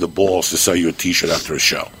 I didn't have the balls to sell you a T-shirt after a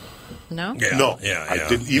show. No? Yeah. No, Yeah. I yeah,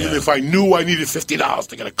 didn't. Even yeah. if I knew I needed $50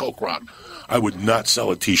 to get a Coke Rock, I would not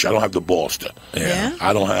sell a T-shirt. I don't have the balls to. Yeah?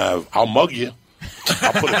 I don't have. I'll mug you.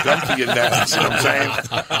 I'll put a gun to your neck. You see what I'm saying?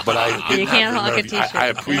 But I didn't You can't have the hawk a nerve. T-shirt. I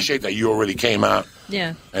appreciate that you already came out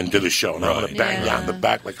Yeah. And did a show. And I'm going to bang down the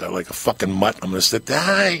back like a fucking mutt. I'm going to sit there.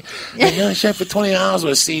 Hi. I'm going to share for $20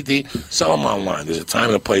 with a CD. Sell them online. There's a time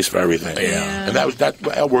and a place for everything. Yeah. And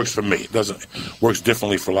that works for me. It doesn't works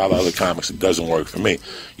differently for a lot of other comics. It doesn't work for me.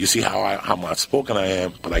 You see how outspoken I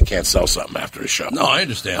am, but I can't sell something after a show. No, I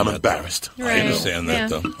understand. I'm embarrassed. Right. I understand that,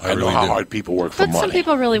 though. I know how hard people work for But money. some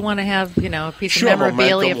people really want to have, a piece of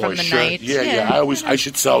memorabilia from the night. Yeah. I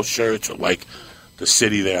should sell shirts or like the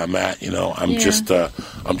city that I'm at. I'm just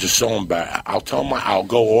so embarrassed. I'll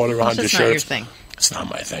go order 100 It's shirts. not your thing. It's not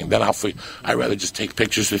my thing. Then I'd rather just take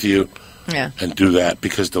pictures with you. Yeah. And do that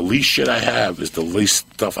because the least shit I have is the least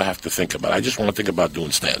stuff I have to think about. I just want to think about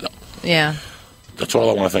doing stand-up. Yeah. That's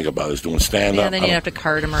all I want to think about is doing stand-up. Yeah, then you have to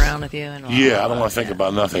cart them around with you. And I don't want to think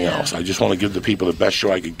about nothing else. I just want to give the people the best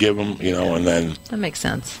show I could give them, and then... That makes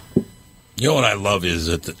sense. You know what I love is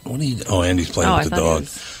that... Andy's playing with the dog.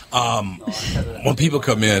 When people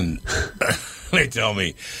come in, they tell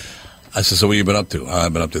me, I said, so what have you been up to?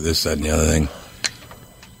 I've been up to this, that, and the other thing.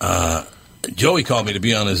 Joey called me to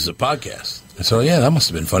be on his podcast. I said, yeah, that must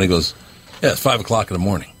have been fun. He goes, yeah, it's 5 o'clock in the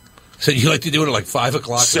morning. I said, you like to do it at like 5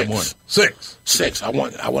 o'clock in the morning? 6. I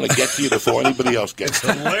want to get to you before anybody else gets to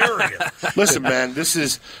you. Hilarious. Listen, man,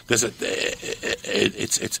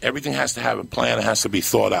 everything has to have a plan. It has to be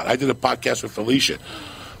thought out. I did a podcast with Felicia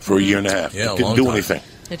for a year and a half. Yeah, it didn't do anything.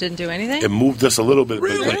 It didn't do anything? It moved us a little bit, but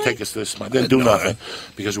it didn't take us this much. It didn't do nothing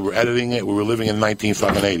because we were editing it. We were living in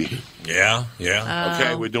 1980. Yeah.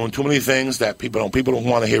 Okay, we're doing too many things that people don't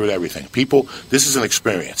want to hear everything. This is an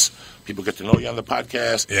experience. People get to know you on the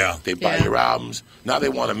podcast. Yeah. They buy your albums. Now they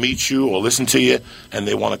want to meet you or listen to you, and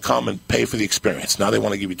they want to come and pay for the experience. Now they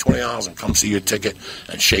want to give you $20 and come see your ticket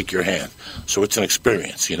and shake your hand. So it's an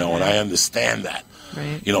experience, and I understand that.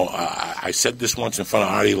 Right. I said this once in front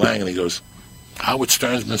of Artie Lang, and he goes, Howard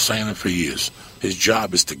Stern's been saying it for years. His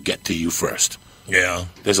job is to get to you first. Yeah.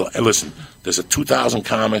 There's a 2,000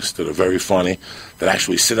 comics that are very funny that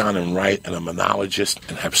actually sit down and write, and I'm a monologist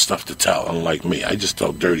and have stuff to tell, unlike me. I just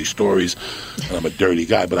tell dirty stories, and I'm a dirty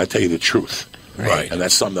guy, but I tell you the truth. Right. And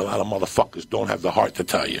that's something that a lot of motherfuckers don't have the heart to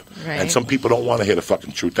tell you. Right. And some people don't want to hear the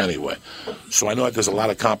fucking truth anyway. So I know that there's a lot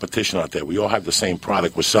of competition out there. We all have the same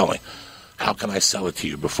product we're selling. How can I sell it to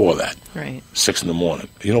you before that? Right. 6 in the morning.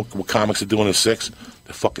 You know what comics are doing at 6?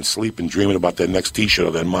 They're fucking sleeping, dreaming about their next T-shirt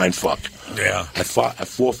or their mind fuck. Yeah. At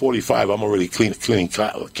 4:45, I'm already cleaning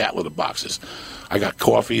cat litter boxes. I got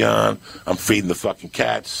coffee on. I'm feeding the fucking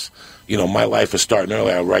cats. My life is starting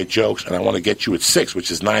early. I write jokes, and I want to get you at 6, which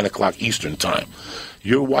is 9 o'clock Eastern time.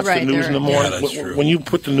 You watch the news in the morning? Yeah, that's true. When you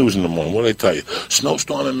put the news in the morning, what do they tell you?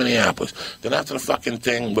 Snowstorm in Minneapolis. Then after the fucking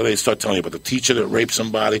thing, what do they start telling you about? The teacher that raped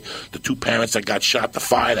somebody, the 2 parents that got shot, the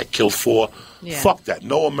fire that killed 4. Yeah. Fuck that.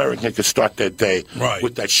 No American could start their day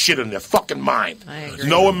with that shit in their fucking mind. I agree.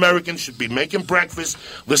 No American should be making breakfast,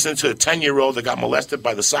 listening to a 10-year-old that got molested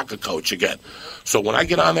by the soccer coach again. So when I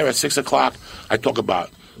get on there at 6 o'clock, I talk about...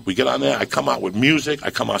 We get on there, I come out with music, I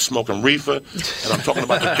come out smoking reefer, and I'm talking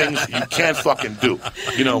about the things you can't fucking do.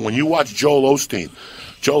 When you watch Joel Osteen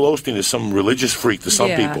is some religious freak to some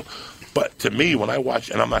people. But to me, when I watch,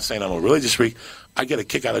 and I'm not saying I'm a religious freak, I get a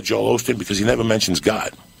kick out of Joel Osteen because he never mentions God.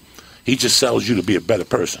 He just sells you to be a better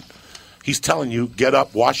person. He's telling you, get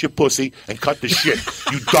up, wash your pussy, and cut the shit,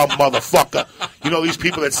 you dumb motherfucker. These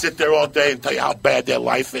people that sit there all day and tell you how bad their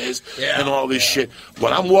life is and all this shit.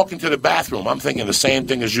 When I'm walking to the bathroom, I'm thinking the same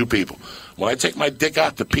thing as you people. When I take my dick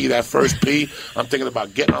out to pee that first pee, I'm thinking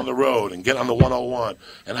about getting on the road and getting on the 101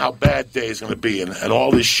 and how bad day is going to be and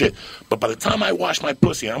all this shit. But by the time I wash my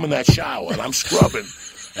pussy, I'm in that shower and I'm scrubbing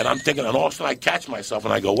and I'm thinking, and all of a sudden I catch myself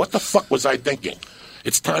and I go, what the fuck was I thinking?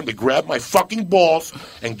 It's time to grab my fucking balls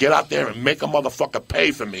and get out there and make a motherfucker pay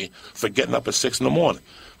for me for getting up at 6 in the morning.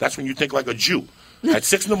 That's when you think like a Jew. At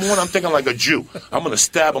 6 in the morning, I'm thinking like a Jew. I'm going to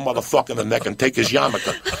stab a motherfucker in the neck and take his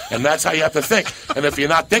yarmulke. And that's how you have to think. And if you're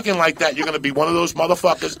not thinking like that, you're going to be one of those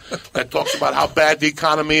motherfuckers that talks about how bad the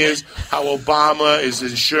economy is, how Obama is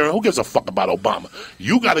insuring. Who gives a fuck about Obama?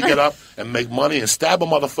 You got to get up and make money and stab a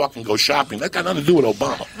motherfucker and go shopping. That got nothing to do with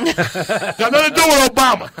Obama. Got nothing to do with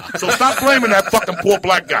Obama. So stop blaming that fucking poor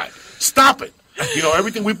black guy. Stop it.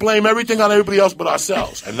 We blame everything on everybody else but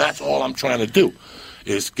ourselves. And that's all I'm trying to do.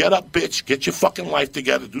 Is get up, bitch, get your fucking life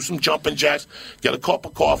together, do some jumping jacks, get a cup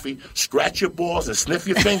of coffee, scratch your balls and sniff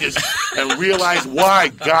your fingers and realize why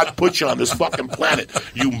God put you on this fucking planet,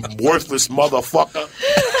 you worthless motherfucker.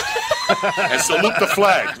 And salute the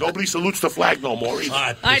flag. Nobody salutes the flag no more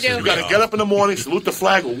either. I do. You got to get up in the morning, salute the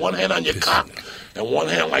flag with one hand on your cock and one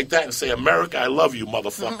hand like that and say, America, I love you,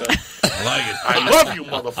 motherfucker. I like it. I love you,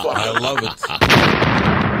 motherfucker. I love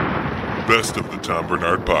it. Best of the Tom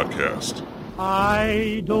Bernard Podcast.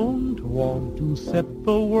 I don't want to set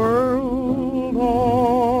the world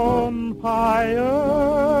on fire.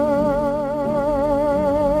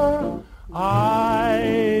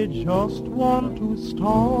 I just want to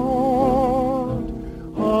start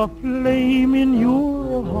a flame in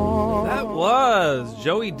your heart. That was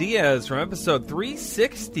Joey Diaz from episode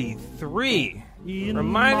 363,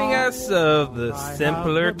 reminding us of the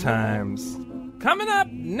simpler times. Coming up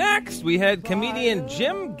next, we had comedian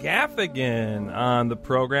Jim Gaffigan on the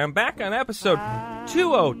program, back on episode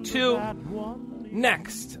 202,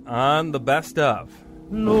 next on the Best Of.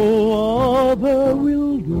 No other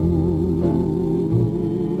will do.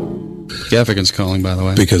 Gaffigan's calling, by the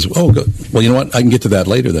way. Because, well, you know what? I can get to that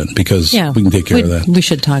later then, because we can take care of that. We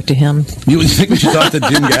should talk to him. You think we should talk to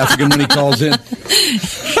Jim Gaffigan when he calls in?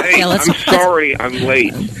 Hey, I'm sorry, I'm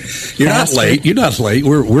late. You're not late. You're not late.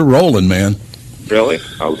 We're rolling, man. Really?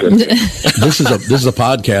 Oh, good. This is a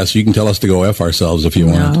podcast. You can tell us to go F ourselves if you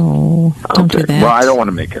want. No, don't do that. Well, I don't want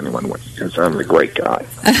to make anyone wait because I'm a great guy.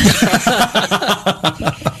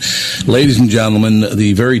 Ladies and gentlemen,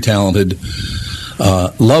 the very talented,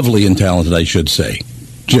 lovely and talented, I should say,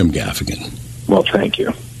 Jim Gaffigan. Well, thank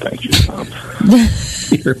you. Thank you, Tom.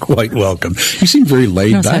 You're quite welcome. You seem very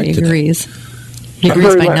laid back today. Agrees. He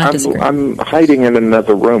agrees by not disagreeing. I'm hiding in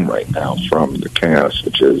another room right now from the chaos,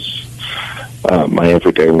 which is my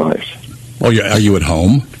everyday life. Oh, are you at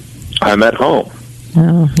home? I'm at home.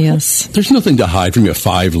 Oh, yes. There's nothing to hide from you.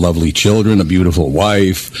 5 lovely children, a beautiful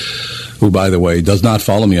wife, who, by the way, does not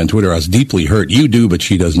follow me on Twitter. I was deeply hurt. You do, but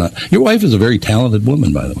she does not. Your wife is a very talented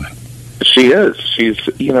woman, by the way. She is. She's,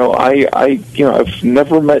 I've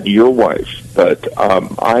never met your wife, but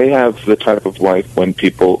I have the type of wife when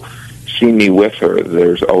people see me with her,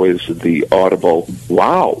 there's always the audible,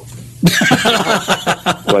 wow.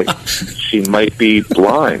 Like she might be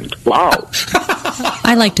blind. Wow.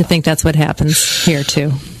 I like to think that's what happens here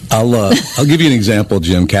too. I'll give you an example,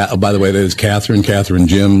 Jim. By the way, that is Catherine,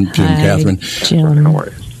 Jim, Catherine. Jim.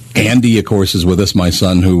 Andy, of course, is with us. My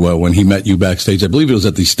son, who when he met you backstage, I believe it was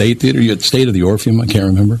at the State Theater, at State of the Orpheum. I can't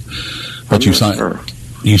remember, but you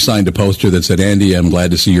signed a poster that said, "Andy, I'm glad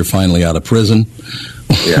to see you're finally out of prison."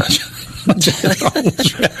 Yeah.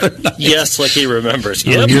 Yes, like he remembers.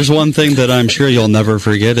 Well, here's one thing that I'm sure you'll never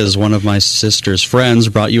forget is one of my sister's friends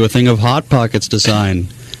brought you a thing of Hot Pockets to sign.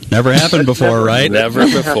 Never happened before, right? Never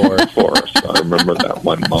before. I remember that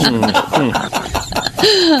one moment.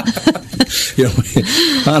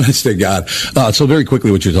 Honest to God. So very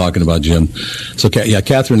quickly, what you're talking about, Jim. So,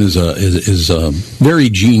 Catherine is very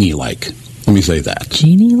genie-like. Let me say that.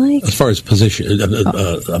 Genie-like? As far as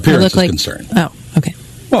appearance is concerned. Oh, okay.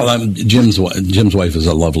 Well, Jim's wife is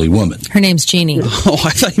a lovely woman. Her name's Jeannie. Oh,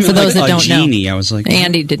 I thought you meant for those that don't genie. know. I was like,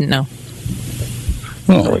 Andy didn't know.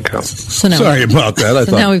 Oh, so now, sorry about that. I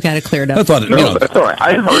thought, now we've got it cleared up. I thought that's all right.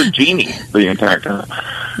 I heard Jeannie the entire time.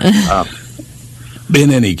 In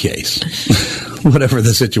any case, whatever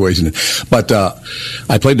the situation is. But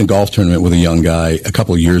I played in a golf tournament with a young guy a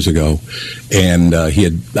couple of years ago, and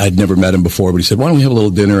I'd never met him before, but he said, "Why don't we have a little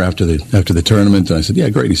dinner after the tournament?" And I said, "Yeah,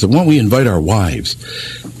 great." He said, "Why don't we invite our wives?"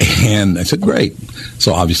 And I said, "Great."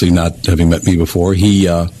 So obviously, not having met me before, he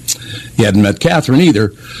hadn't met Catherine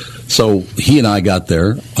either. So he and I got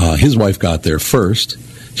there. His wife got there first.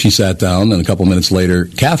 She sat down, and a couple minutes later,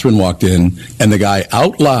 Catherine walked in, and the guy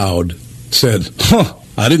out loud said,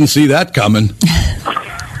 "I didn't see that coming."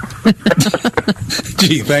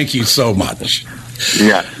 Gee, thank you so much.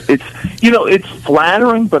 Yeah, it's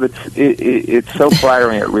flattering, but it's so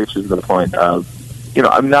flattering it reaches the point of,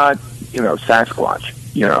 I'm not, Sasquatch.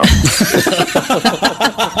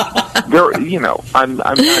 I'm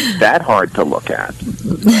not that hard to look at.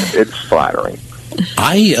 It's flattering.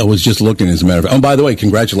 I was just looking, as a matter of fact. Oh, by the way,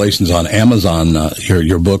 congratulations on Amazon.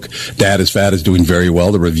 Your book, Dad is Fat, is doing very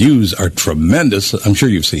well. The reviews are tremendous. I'm sure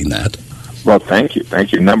you've seen that. Well, thank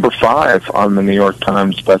you. Number 5 on the New York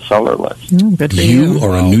Times bestseller list. Good for you. You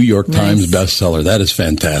are a New York Times bestseller. That is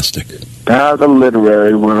fantastic. The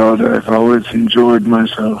literary world. I've always enjoyed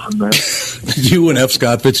myself in that. You and F.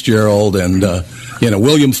 Scott Fitzgerald and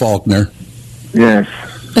William Faulkner. Yes.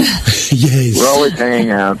 Yes. We're always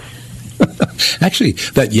hanging out. Actually,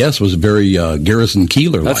 that yes was very Garrison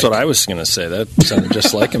Keillor-like. That's what I was going to say. That sounded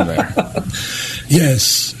just like him there.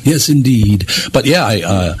 Yes, indeed. But yeah,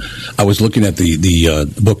 I was looking at the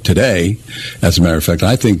book today, as a matter of fact,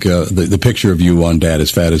 and I think the picture of you on Dad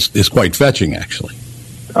is Fat is quite fetching, actually.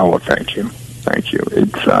 Oh, well, thank you.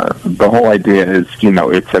 It's the whole idea is,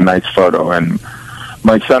 it's a nice photo, and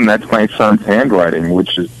that's my son's handwriting,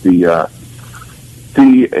 which is the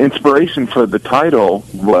The inspiration for the title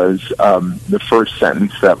was the first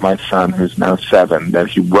sentence that my son, who's now 7, that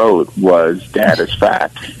he wrote was, "Dad is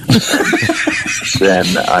fat." Then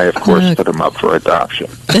I, of course, put him up for adoption.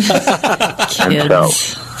 And so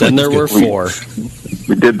then there were 4.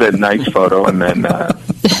 We did the nice photo and then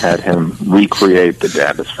had him recreate the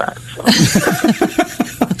 "Dad is fat."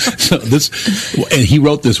 So and he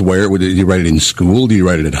wrote this where? Did he write it in school? Did he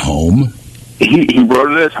write it at home? He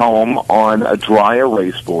wrote it at home on a dry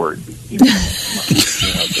erase board.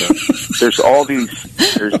 There's all these.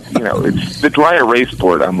 It's the dry erase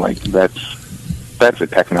board. I'm like, that's a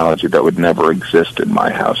technology that would never exist in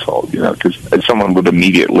my household. Because someone would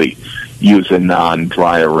immediately use a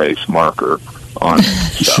non-dry erase marker on it.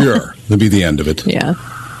 So. Sure, that'd be the end of it. Yeah,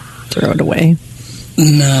 throw it away.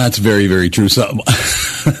 Nah, it's very, very true. So,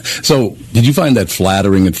 did you find that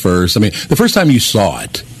flattering at first? I mean, the first time you saw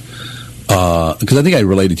it. Because I think I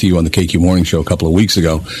related to you on the KQ Morning Show a couple of weeks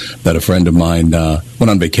ago that a friend of mine went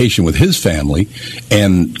on vacation with his family,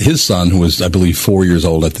 and his son, who was, I believe, 4 years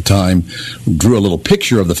old at the time, drew a little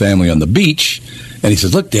picture of the family on the beach, and he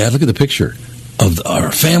says, "Look, Dad, look at the picture of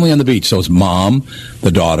our family on the beach." So it's Mom,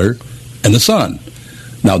 the daughter, and the son.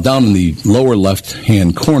 Now, down in the lower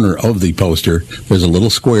left-hand corner of the poster, there's a little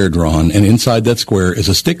square drawn, and inside that square is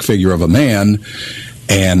a stick figure of a man,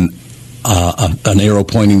 and an arrow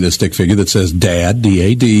pointing to the stick figure that says "Dad,"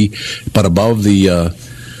 D-A-D, but above the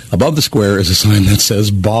square is a sign that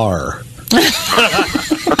says "Bar."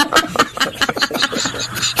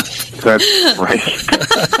 That's right.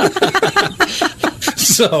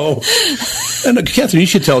 So, and Catherine, you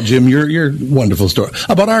should tell Jim your wonderful story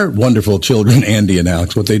about our wonderful children, Andy and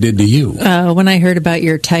Alex, what they did to you. When I heard about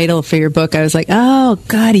your title for your book, I was like, oh,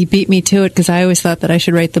 God, he beat me to it, because I always thought that I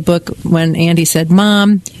should write the book when Andy said,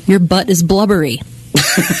 "Mom, your butt is blubbery."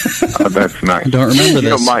 That's nice. I don't remember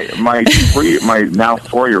this. My now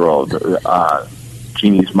 4-year-old,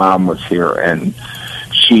 Jeannie's mom was here, and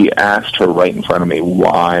she asked her right in front of me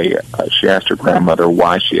why, she asked her grandmother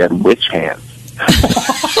why she had witch hands.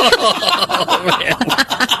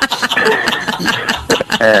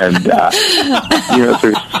 And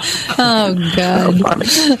there's oh God, so funny.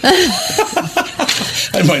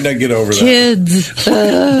 I might not get over that. Kids,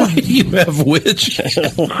 why do you have witch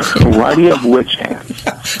hands? Why do you have witch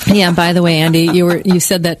hands? Yeah. By the way, Andy, you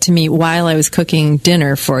said that to me while I was cooking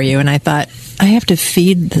dinner for you, and I thought, I have to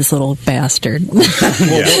feed this little bastard.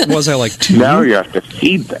 What was I, like 2? Now you have to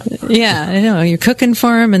feed them. Yeah, I know. You're cooking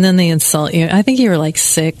for him, and then they insult you. I think you were like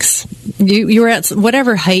 6. You were at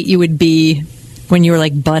whatever height you would be when you were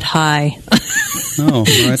like butt high. Oh,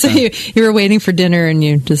 right. So you were waiting for dinner, and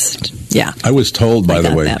you just, yeah. I was told, by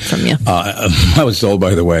the way, that from you. I was told,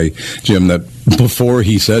 by the way, Jim, that before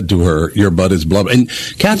he said to her, "Your butt is blubber," and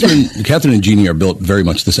Catherine and Jeannie are built very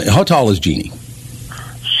much the same. How tall is Jeannie?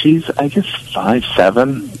 She's, I guess,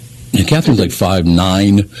 5'7". Yeah, Catherine's like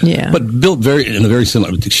 5'9". Yeah, but built in a very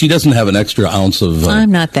similar. She doesn't have an extra ounce of.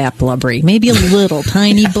 I'm not that blubbery. Maybe a little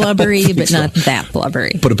tiny blubbery, but not that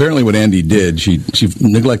blubbery. But apparently, what Andy did, she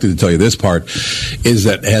neglected to tell you this part, is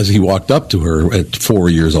that as he walked up to her at 4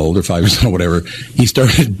 years old or 5 years old or whatever, he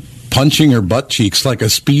started punching her butt cheeks like a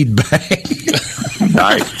speed bag.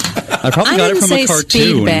 Nice. I probably got it from a cartoon.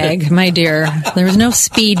 Speed bag, my dear. There was no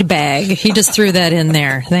speed bag. He just threw that in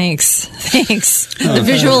there. Thanks. The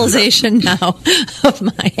visualization now of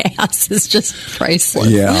my ass is just priceless.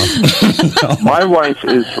 Yeah. My wife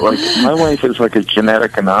is like a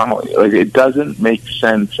genetic anomaly. Like, it doesn't make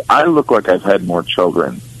sense. I look like I've had more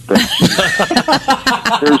children than she.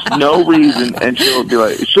 There's no reason, and she'll be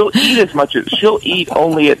like, she'll eat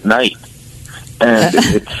only at night. And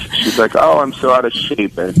she's like, "Oh, I'm so out of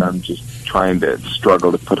shape, and I'm just trying to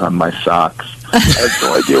struggle to put on my socks." I have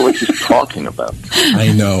no idea what she's talking about.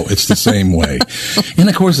 I know, it's the same way. And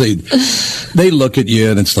of course, they look at you,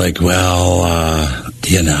 and it's like, well, I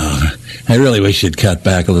really wish you'd cut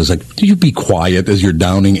back a little. It's like, do you be quiet as you're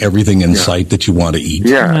downing everything in sight that you want to eat?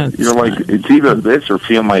 Yeah, you're like, it's either this or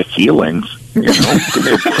feel my feelings. You know,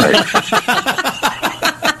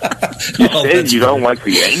 you said you don't like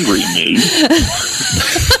the angry me.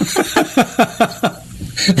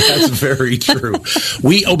 That's very true.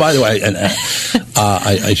 By the way, and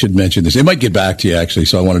I should mention this. It might get back to you, actually,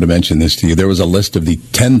 so I wanted to mention this to you. There was a list of the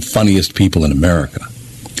 10 funniest people in America.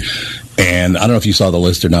 And I don't know if you saw the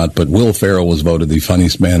list or not, but Will Ferrell was voted the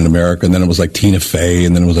funniest man in America, and then it was like Tina Fey,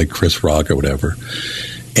 and then it was like Chris Rock or whatever.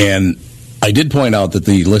 And I did point out that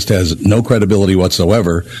the list has no credibility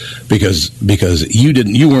whatsoever because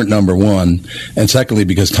you weren't number one, and secondly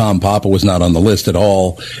because Tom Papa was not on the list at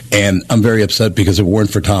all. And I'm very upset because if it weren't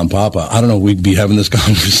for Tom Papa, I don't know, we'd be having this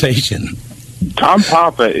conversation. Tom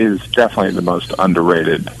Papa is definitely the most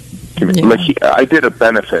underrated. I did a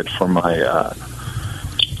benefit for my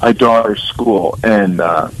daughter's school, and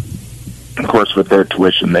of course, with their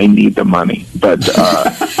tuition, they need the money. But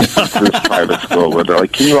it's this private school where they're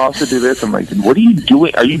like, "Can you also do this?" I'm like, "What are you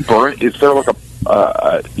doing? Are you burning? Is there like a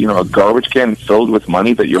garbage can filled with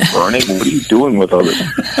money that you're burning? What are you doing with all this?"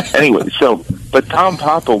 Anyway, but Tom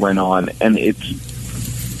Papa went on, and it's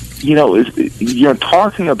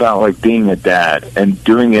talking about like being a dad and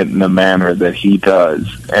doing it in the manner that he does,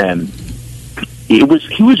 and he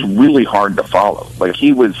was really hard to follow. Like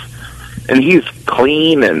and he's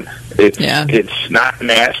clean, and it's not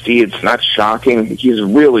nasty, it's not shocking.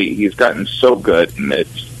 He's gotten so good, and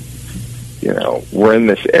it's we're in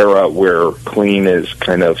this era where clean is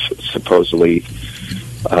kind of supposedly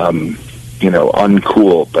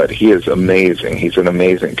uncool, but he is amazing. He's an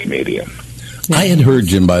amazing comedian. I had heard,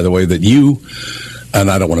 Jim, by the way, that you, and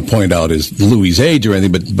I don't want to point out his Louis' age or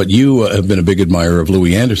anything, but you have been a big admirer of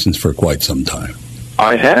Louis Anderson's for quite some time.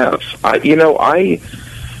 I have.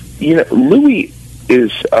 Louis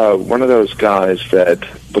is one of those guys that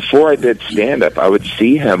before I did stand-up, I would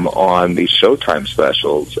see him on these Showtime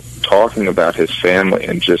specials talking about his family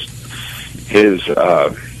and just his,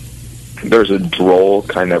 there's a droll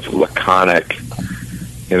kind of laconic,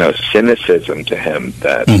 cynicism to him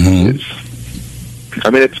that is,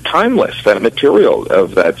 it's timeless, that material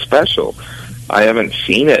of that special. I haven't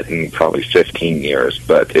seen it in probably 15 years,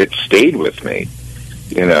 but it stayed with me.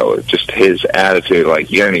 Just his attitude, like,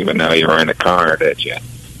 you don't even know you're in a car, did you?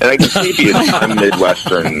 And I guess maybe it's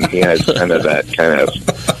Midwestern. He has kind of that kind of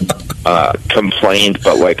complaint,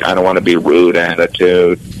 but like, I don't want to be rude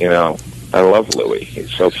attitude. I love Louis.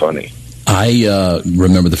 He's so funny. I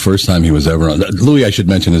remember the first time he was ever on. Louis, I should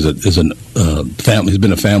mention, is a family. He's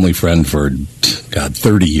been a family friend for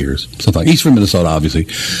 30 years. Something. He's from Minnesota, obviously.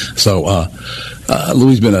 So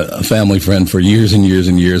Louis has been a family friend for years and years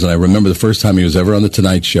and years. And I remember the first time he was ever on the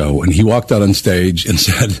Tonight Show, and he walked out on stage and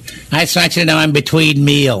said, "I just want you to know I'm between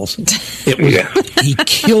meals." He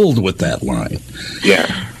killed with that line.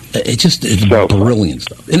 Yeah. It's so brilliant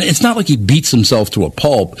stuff. And it's not like he beats himself to a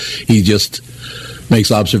pulp. He just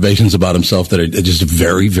makes observations about himself that are just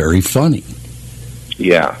very, very funny.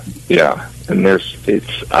 Yeah. And I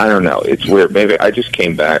don't know, it's weird. Maybe I just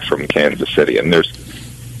came back from Kansas City, and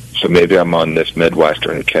so maybe I'm on this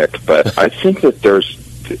Midwestern kick, but I think that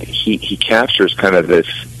he captures kind of this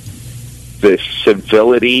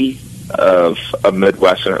civility of a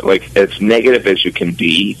Midwesterner, like as negative as you can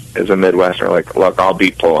be as a Midwesterner. Like, look, I'll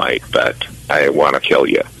be polite, but I want to kill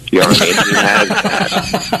you. You know what I mean? He has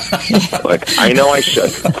that. Like, I know I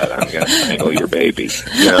shouldn't, but I'm going to strangle your baby.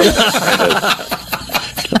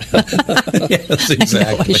 Yes,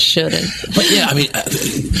 exactly. You shouldn't. But yeah,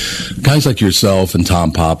 guys like yourself and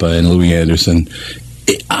Tom Papa and Louis Anderson,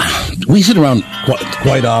 we sit around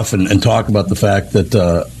quite often and talk about the fact that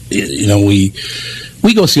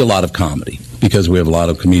we go see a lot of comedy because we have a lot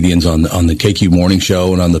of comedians on the KQ Morning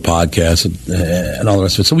Show and on the podcast and all the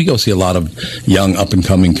rest of it. So we go see a lot of young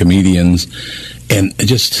up-and-coming comedians, and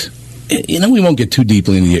just, we won't get too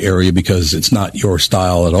deeply into the area because it's not your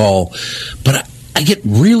style at all, but I get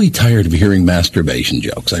really tired of hearing masturbation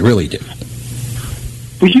jokes. I really do.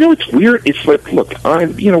 Well, it's weird. It's like, look,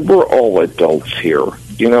 we're all adults here.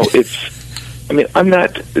 I'm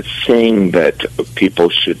not saying that people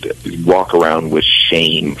should walk around with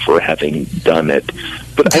shame for having done it,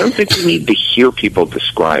 but I don't think we need to hear people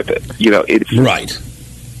describe it. It's right.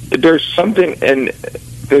 There's something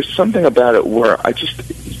about it where why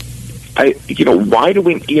do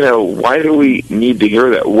we need to hear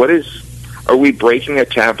that? Are we breaking a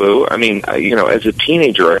taboo? As a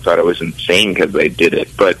teenager, I thought it was insane because they did it,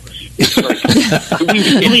 but it's like, do we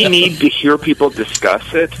really need to hear people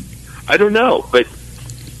discuss it? I don't know, but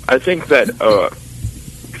I think that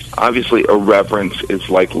obviously irreverence is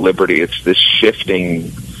like liberty. It's this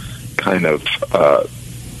shifting kind of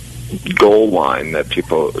goal line that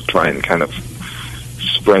people try and kind of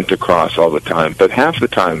sprint across all the time. But half the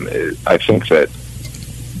time, I think that,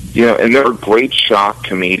 and there are great shock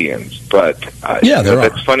comedians, but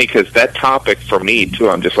that's funny because that topic for me, too,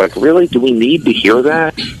 I'm just like, really? Do we need to hear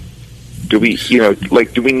that? Do we,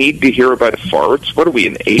 do we need to hear about farts? What are we,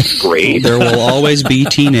 in 8th grade? There will always be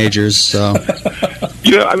teenagers, so.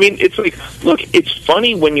 It's like, look, it's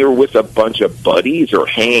funny when you're with a bunch of buddies or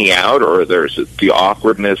hanging out, or there's the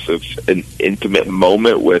awkwardness of an intimate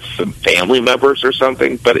moment with some family members or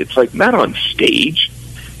something, but it's like not on stage.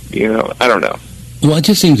 I don't know. Well, it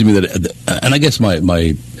just seems to me that, and I guess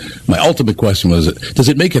my ultimate question was, does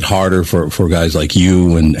it make it harder for guys like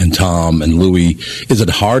you and Tom and Louis? Is it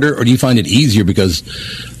harder, or do you find it easier because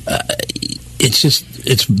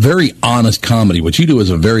it's very honest comedy. What you do is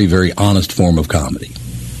a very, very honest form of comedy.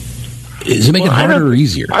 Does it make it harder or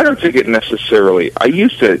easier? I don't think it necessarily. I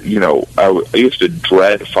used to, I used to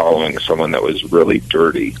dread following someone that was really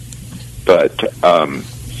dirty, but because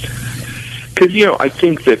I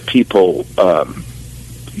think that people,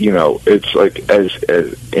 it's like as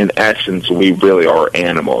in essence we really are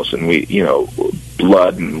animals, and we,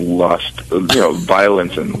 blood and lust,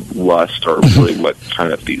 violence and lust are really what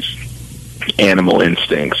kind of these animal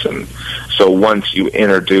instincts, and so once you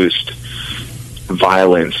introduced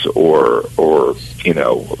violence or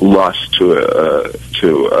lust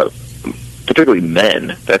to particularly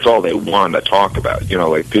men, that's all they want to talk about.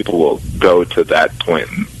 Like people will go to that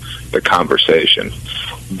point in the conversation.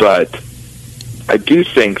 But I do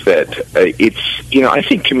think that it's I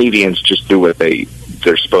think comedians just do what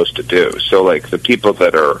they're supposed to do. So like the people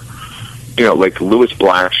that are like Louis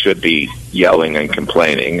Black should be yelling and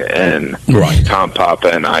complaining, and Tom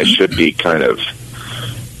Papa and I should be kind of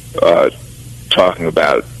talking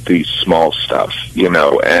about the small stuff,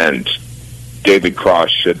 and David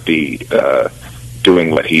Cross should be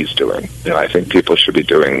doing what he's doing. I think people should be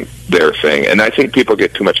doing their thing, and I think people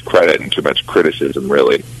get too much credit and too much criticism,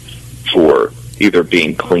 really, for either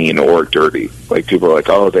being clean or dirty. Like people are like,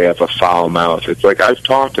 oh, they have a foul mouth. It's like, I've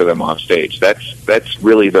talked to them on stage. That's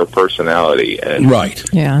really their personality, and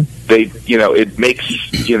yeah, they, it makes,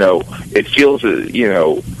 it feels,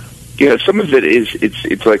 some of it is,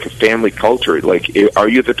 it's like a family culture. Like, are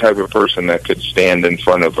you the type of person that could stand in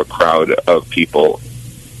front of a crowd of people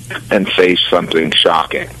and say something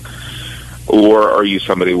shocking? Or are you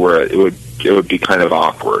somebody where it would be kind of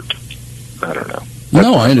awkward? I don't know.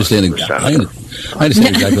 No, I understand exactly. I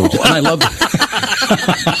understand exactly what you, and I love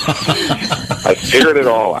I figured it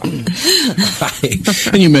all out.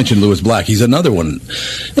 And you mentioned Louis Black. He's another one.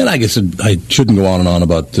 And I guess I shouldn't go on and on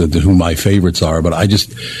about who my favorites are, but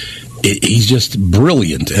he's just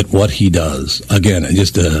brilliant at what he does. Again,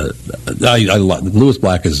 Louis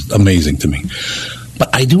Black is amazing to me.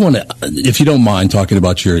 But I do want to, if you don't mind, talking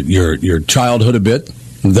about your childhood a bit,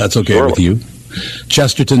 if that's okay with you.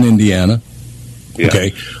 Chesterton, Indiana. Yeah.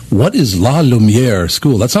 Okay. What is La Lumiere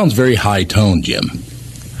School? That sounds very high tone, Jim.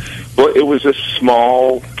 Well, it was a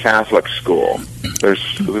small Catholic school. There's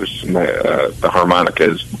the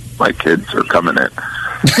harmonicas. My kids are coming in.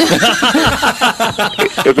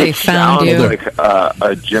 They found you. Like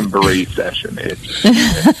a jamboree session.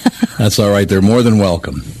 That's all right. They're more than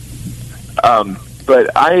welcome.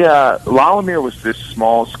 But La Lumiere was this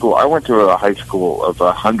small school. I went to a high school of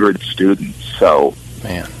 100 students. So,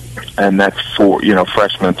 man. And that's for,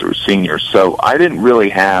 freshmen through seniors. So I didn't really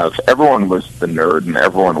have, everyone was the nerd and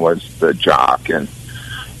everyone was the jock. And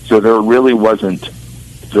so there really wasn't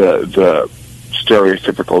the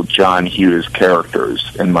stereotypical John Hughes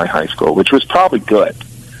characters in my high school, which was probably good.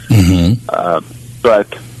 Mm-hmm.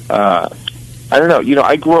 But I don't know.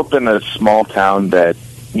 I grew up in a small town that,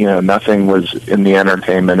 nothing was in the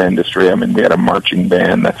entertainment industry. I mean, we had a marching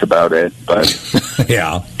band. That's about it. But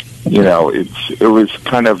yeah. It was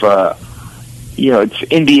kind of it's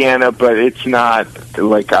Indiana, but it's not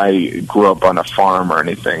like I grew up on a farm or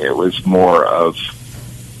anything. It was more of,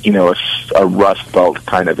 a Rust Belt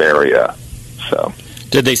kind of area. So,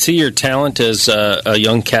 did they see your talent as a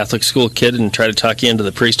young Catholic school kid and try to talk you into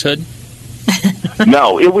the priesthood?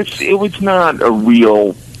 No, it was not a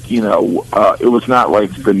real, it was not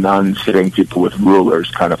like the nuns hitting people with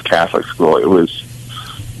rulers kind of Catholic school. It was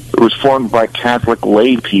formed by Catholic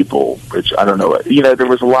lay people, which I don't know. There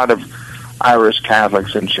was a lot of Irish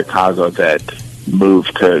Catholics in Chicago that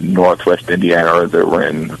moved to Northwest Indiana, or that were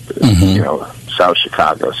in, South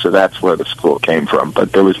Chicago. So that's where the school came from.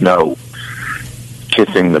 But there was no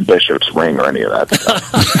kissing the bishop's ring or any of that stuff.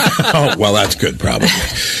 Oh, well, that's good, probably.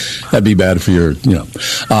 That'd be bad for your,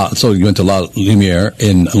 So you went to La Lumiere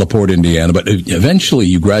in LaPorte, Indiana, but eventually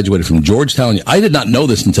you graduated from Georgetown. I did not know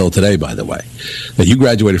this until today, by the way, that you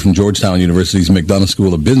graduated from Georgetown University's McDonough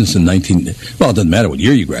School of Business in well, it doesn't matter what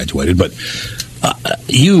year you graduated, but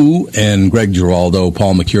you and Greg Giraldo,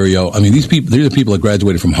 Paul Mercurio, I mean, these are the people that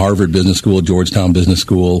graduated from Harvard Business School, Georgetown Business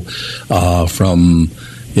School, well,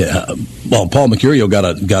 Paul Mercurio got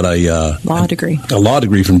a law degree. A law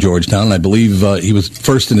degree from Georgetown, and I believe he was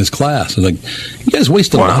first in his class. I was like, you guys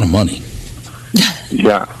wasted a lot of money.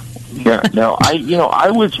 Yeah. No,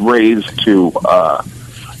 I was raised to.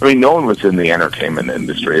 No one was in the entertainment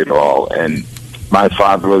industry at all, and my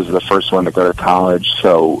father was the first one to go to college.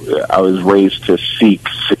 So I was raised to seek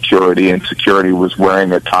security, and security was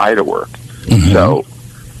wearing a tie to work. Mm-hmm. So,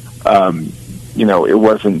 it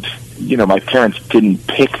wasn't. My parents didn't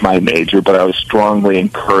pick my major, but I was strongly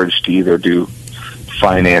encouraged to either do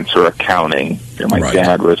finance or accounting. My Right.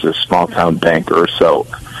 dad was a small-town banker, so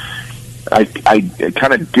I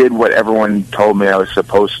kind of did what everyone told me I was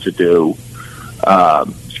supposed to do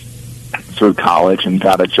through college and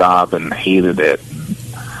got a job and hated it.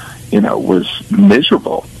 Was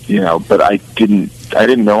miserable. But I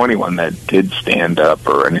didn't know anyone that did stand up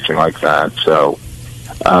or anything like that. So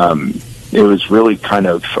it was really kind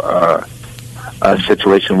of a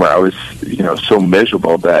situation where I was, so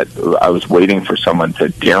miserable that I was waiting for someone to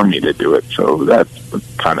dare me to do it. So that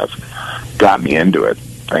kind of got me into it.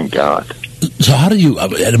 Thank God. So how do you,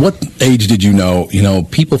 at what age did you know,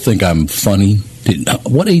 people think I'm funny?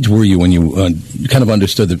 What age were you when you kind of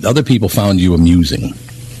understood that other people found you amusing?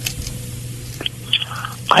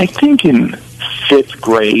 I think in 5th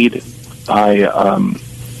grade,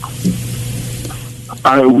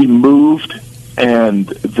 we moved, and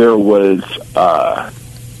there was, I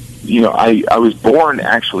was born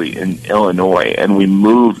actually in Illinois, and we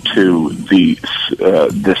moved to the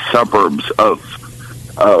suburbs of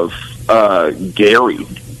Gary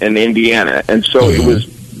in Indiana, and so it was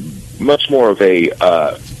much more of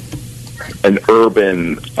an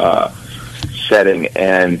urban setting,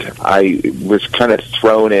 and I was kind of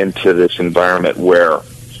thrown into this environment where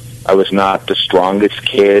I was not the strongest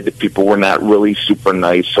kid. People were not really super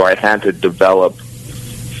nice, so I had to develop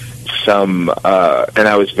some, and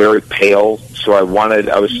I was very pale, so I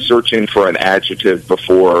was searching for an adjective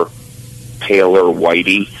before pale or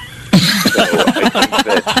whitey. So I think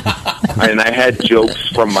that, and I had jokes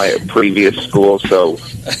from my previous school, so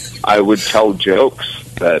I would tell jokes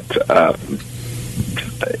that,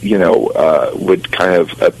 would kind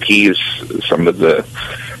of appease some of the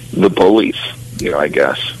bullies, I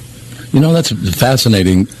guess. That's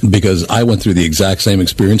fascinating because I went through the exact same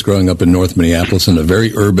experience growing up in North Minneapolis in a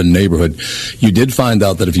very urban neighborhood. You did find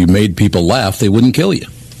out that if you made people laugh, they wouldn't kill you.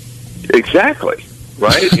 Exactly.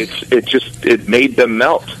 Right? It made them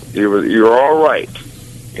melt. You're all right.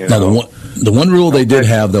 Now, the one rule they did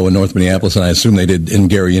have, though, in North Minneapolis, and I assume they did in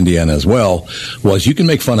Gary, Indiana as well, was you can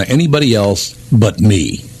make fun of anybody else but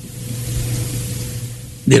me.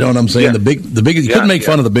 You know what I'm saying? Yeah. The biggest, you couldn't make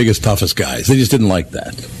fun of the biggest, toughest guys. They just didn't like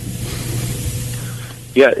that.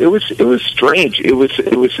 Yeah, it was strange. It was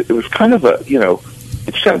kind of a,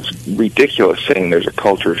 it sounds ridiculous saying there's a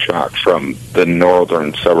culture shock from the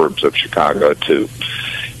northern suburbs of Chicago to,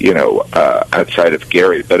 outside of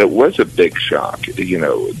Gary, but it was a big shock.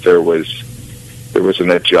 There was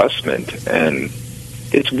an adjustment, and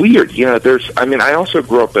it's weird. I also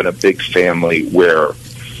grew up in a big family where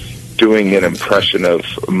doing an impression of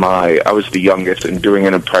I was the youngest, and doing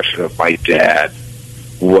an impression of my dad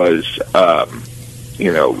was, a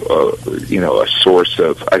source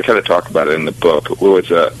of, I kind of talk about it in the book. It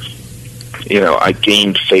was I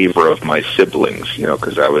gained favor of my siblings,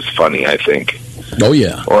 because I was funny, I think. Oh,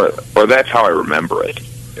 yeah. Or that's how I remember it.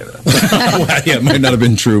 Well, yeah, it might not have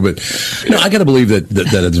been true, but I got to believe that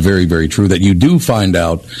it's very, very true that you do find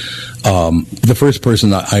out. The first person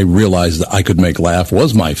that I realized that I could make laugh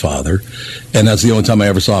was my father, and that's the only time I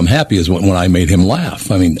ever saw him happy is when I made him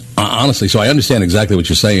laugh. I mean, honestly, so I understand exactly what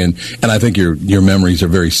you're saying, and I think your memories are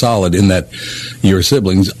very solid in that your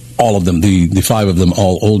siblings, all of them, the 5 of them,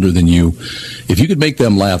 all older than you, if you could make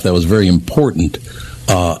them laugh, that was very important.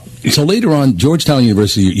 So later on, Georgetown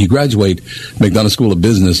University, you graduate McDonough School of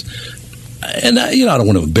Business, and I don't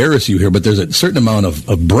want to embarrass you here, but there's a certain amount of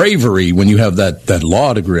bravery when you have that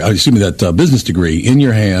law degree, that business degree in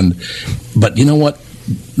your hand. But you know what,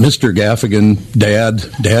 Mr. Gaffigan, Dad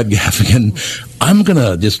Gaffigan, I'm going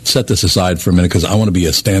to just set this aside for a minute because I want to be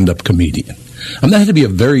a stand-up comedian. That had to be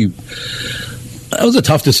that was a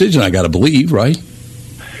tough decision, I got to believe, right?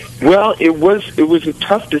 Well, it was a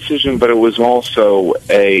tough decision, but it was also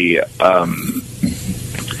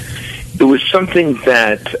it was something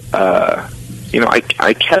that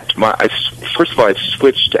I kept first of all, I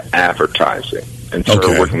switched to advertising and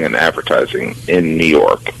started working in advertising in New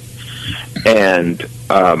York, and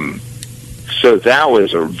so that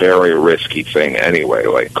was a very risky thing anyway.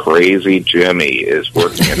 Like Crazy Jimmy is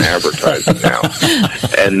working in advertising now,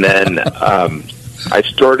 and then I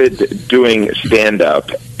started doing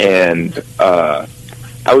stand-up, and I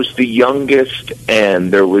was the youngest,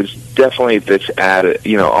 and there was definitely this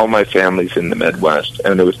all my family's in the Midwest,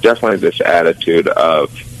 and there was definitely this attitude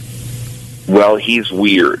of, well, he's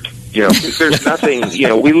weird. There's nothing,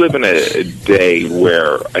 we live in a day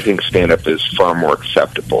where I think stand-up is far more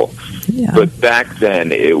acceptable. Yeah. But back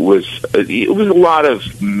then, it was a lot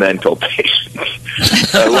of mental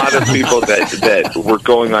patients, a lot of people that were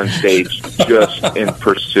going on stage just in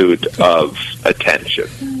pursuit of attention,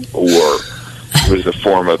 or it was a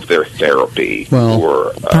form of their therapy. Well,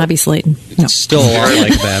 or Bobby Slayton. No. Still a lot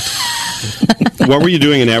like that. What were you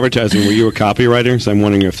doing in advertising? Were you a copywriter? So I'm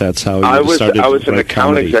wondering if that's how you started. I was an write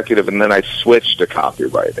account comedy. executive, and then I switched to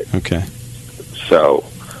copywriting. Okay. So,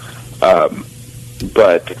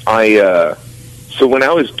 so when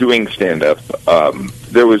I was doing stand-up,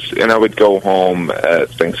 there was, and I would go home at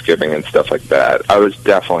Thanksgiving and stuff like that. I was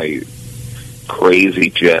definitely crazy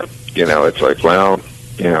Jim. You know, it's like, well,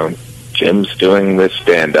 you know, Jim's doing this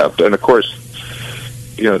stand-up. And, of course,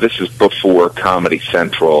 you know, this is before Comedy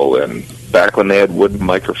Central and back when they had wooden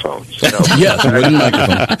microphones. You know? Yes, wooden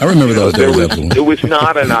microphone. I remember those days, absolutely. It was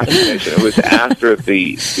not an occupation. It was after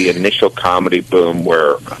the initial comedy boom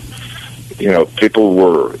where, you know, people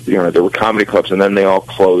were, you know, there were comedy clubs, and then they all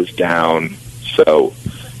closed down. So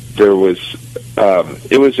there was,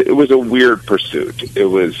 it was a weird pursuit. It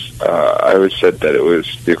was, I always said that it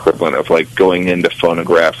was the equivalent of like going into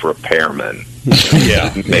phonograph repairmen.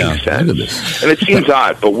 Yeah, it makes sense. And it seems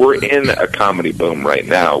odd, but we're in a comedy boom right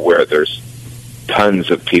now where there's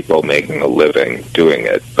tons of people making a living doing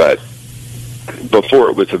it. But before,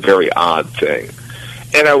 it was a very odd thing,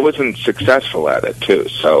 and I wasn't successful at it too.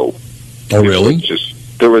 So, oh really?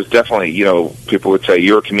 There was definitely, you know, people would say,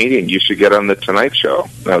 "You're a comedian, you should get on the Tonight Show."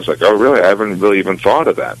 And I was like, "Oh, really? I haven't really even thought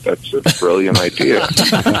of that. That's a brilliant idea."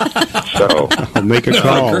 So I'll make a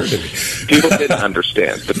call. People didn't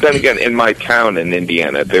understand, but then again, in my town in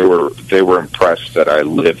Indiana, they were impressed that I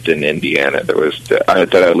lived in Indiana. That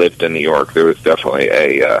I lived in New York. There was definitely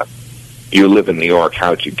a "you live in New York,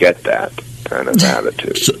 how'd you get that?" kind of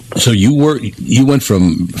attitude. So you went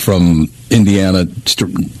from Indiana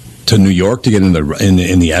to New York to get in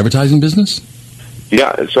the advertising business?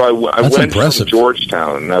 Yeah, so I went impressive. from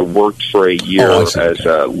Georgetown, and I worked for a year as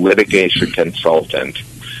a litigation consultant,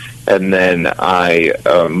 and then I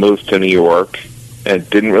moved to New York and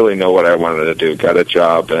didn't really know what I wanted to do. Got a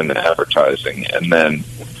job in advertising, and then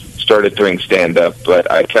started doing stand-up, but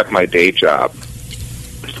I kept my day job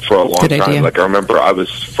for a long time. Idea. Like, I remember I was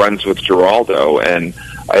friends with Geraldo, and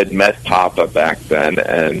I had met Papa back then,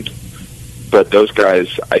 but those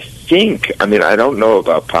guys, I mean, I don't know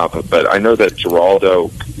about Papa, but I know that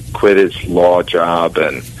Geraldo quit his law job,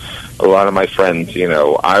 and a lot of my friends, you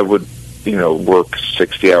know, I would, you know, work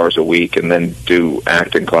 60 hours a week and then do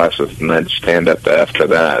acting classes and then stand up after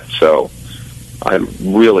that. So I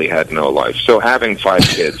really had no life. So having 5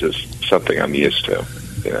 kids is something I'm used to,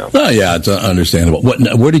 you know. Oh, yeah, it's understandable.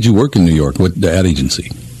 Where did you work in New York? What ad agency?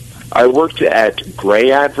 I worked at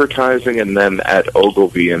Gray Advertising and then at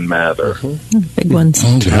Ogilvy and Mather. Big ones.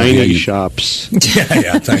 Tiny shops.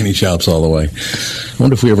 Yeah, tiny shops all the way. I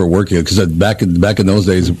wonder if we ever worked here, because back in those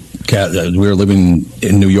days, we were living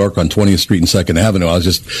in New York on 20th Street and 2nd Avenue.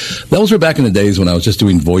 Those were back in the days when I was just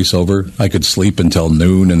doing voiceover. I could sleep until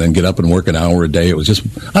noon and then get up and work an hour a day. It was just,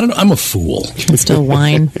 I don't know, I'm a fool. And still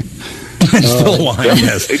whine. Still whine,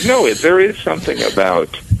 yes. No, there is something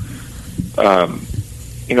about...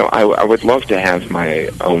 you know, I would love to have my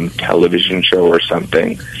own television show or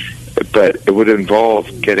something, but it would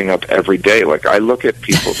involve getting up every day. Like, I look at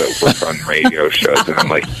people that work on radio shows, and I'm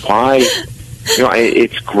like, why? You know,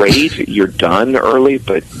 it's great, you're done early,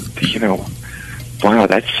 but, you know, wow,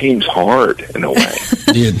 that seems hard in a way.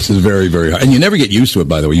 It's very, very hard. And you never get used to it,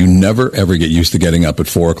 by the way. You never, ever get used to getting up at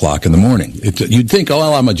 4 o'clock in the morning. You'd think, oh,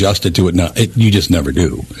 well, I'm adjusted to it now. You just never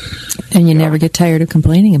do. And you never get tired of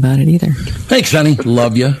complaining about it either. Thanks, honey.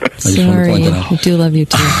 Love you. Sorry, I do love you,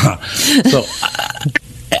 too. So,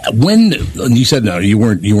 when you said no, you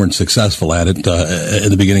weren't successful at it in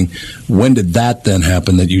the beginning, when did that then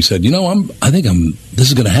happen that you said, you know, this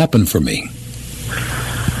is going to happen for me?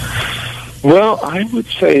 Well, I would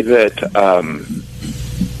say that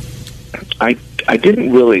I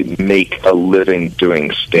didn't really make a living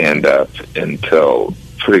doing stand-up until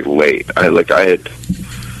pretty late. I had,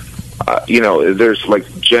 you know, there's like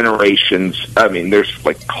generations. I mean, there's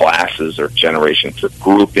like classes or generations or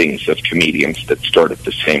groupings of comedians that start at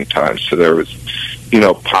the same time. So there was, you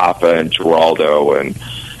know, Papa and Geraldo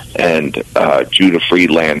and Judah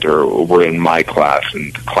Friedlander were in my class,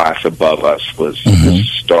 and the class above us was the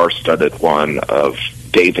star-studded one of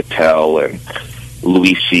Dave Attell and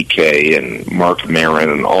Louis C.K. and Mark Maron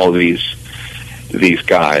and all these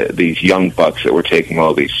guys, these young bucks that were taking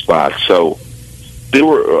all these spots. So there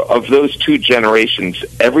were, of those 2 generations,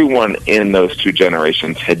 everyone in those 2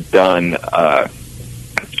 generations had done a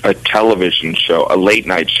television show, a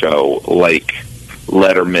late-night show like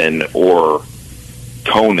Letterman or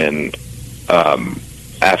Conan,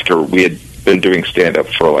 after we had been doing stand-up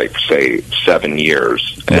for, like, say, 7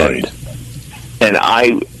 years. And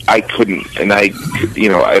I I couldn't, and I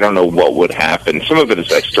don't know what would happen. Some of it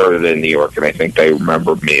is I started in New York, and I think they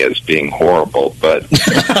remember me as being horrible, but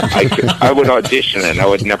I would audition, and I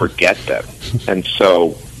would never get them. And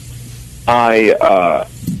so I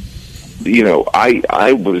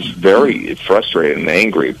was very frustrated and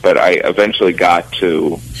angry, but I eventually got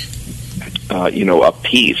to, a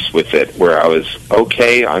peace with it where I was,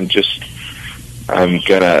 okay, I'm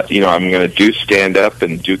gonna do stand up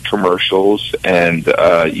and do commercials, and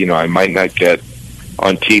I might not get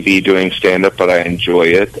on TV doing stand up, but I enjoy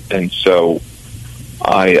it, and so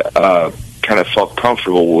I kind of felt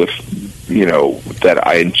comfortable with that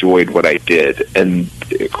I enjoyed what I did. And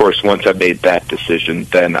of course, once I made that decision,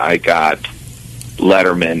 then I got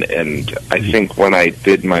Letterman, and I think when I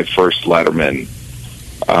did my first Letterman,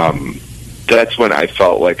 that's when I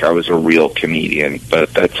felt like I was a real comedian.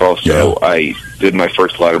 But that's also, I did my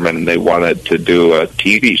first Letterman, and they wanted to do a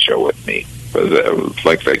TV show with me. It was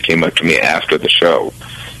like they came up to me after the show.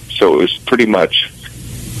 So it was pretty much,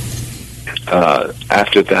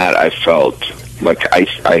 after that, I felt like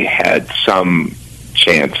I had some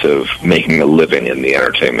chance of making a living in the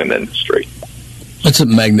entertainment industry. It's a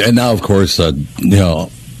magnet. And now, of course, a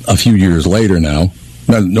few years later now,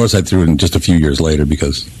 Northside threw it in just a few years later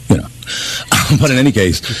because, But in any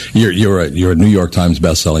case, you're a New York Times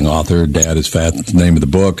best-selling author. Dad is Fat, the name of the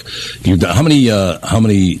book. You've done, how many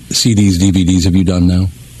CDs, DVDs have you done now?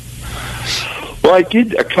 Well, I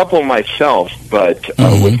did a couple myself, but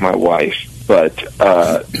with my wife. But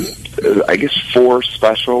I guess 4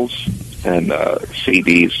 specials and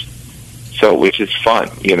CDs. So, which is fun.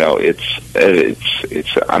 It's.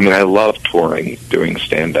 I mean, I love touring, doing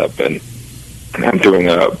stand-up, and I'm doing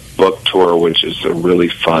a book tour, which is a really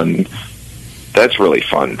fun. That's really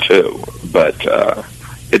fun too. But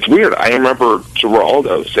it's weird. I remember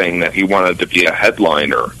Geraldo saying that he wanted to be a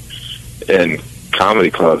headliner in comedy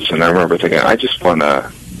clubs, and I remember thinking, I just want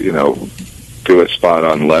to, do a spot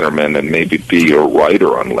on Letterman and maybe be a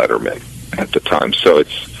writer on Letterman at the time. So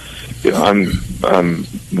it's, I'm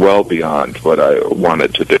well beyond what I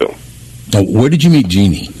wanted to do. Now, where did you meet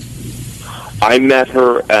Jeannie? I met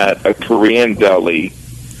her at a Korean deli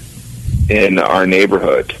in our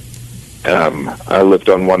neighborhood. I lived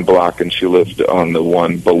on one block, and she lived on the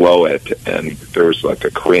one below it, and there was like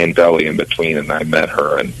a Korean deli in between, and I met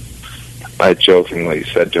her, and I jokingly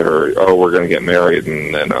said to her, "Oh, we're going to get married,"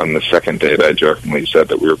 and then on the second date, I jokingly said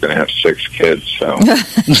that we were going to have 6 kids, so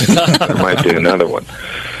there might be another one.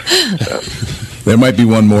 So. There might be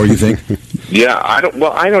one more, you think? Yeah, I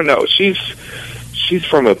don't know. She's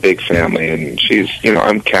from a big family, and she's,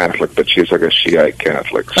 I'm Catholic, but she's like a Shiite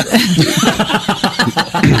Catholic. So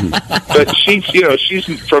but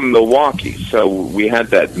she's from Milwaukee, so we had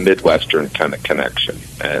that Midwestern kind of connection.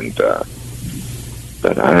 And,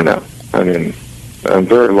 but I don't know. I mean, I'm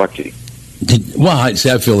very lucky. I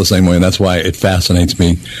feel the same way, and that's why it fascinates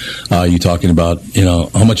me. You talking about,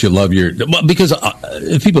 how much you love because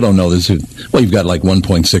if people don't know this, you've got like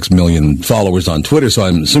 1.6 million followers on Twitter, so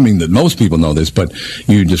I'm assuming that most people know this, but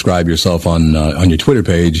you describe yourself on your Twitter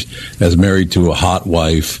page as married to a hot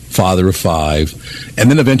wife, father of 5, and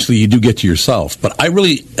then eventually you do get to yourself. But I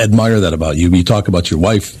really admire that about you. You talk about your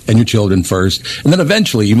wife and your children first, and then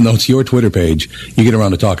eventually, even though it's your Twitter page, you get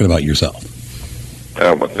around to talking about yourself.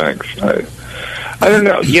 Oh, well, thanks. I don't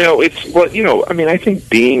know. I mean, I think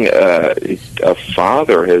being a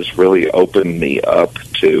father has really opened me up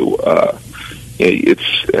to,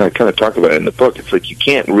 I kind of talk about it in the book. It's like you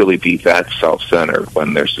can't really be that self-centered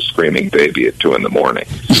when there's a screaming baby at 2 a.m.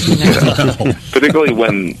 Particularly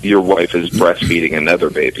when your wife is breastfeeding another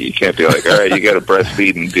baby. You can't be like, all right, you got to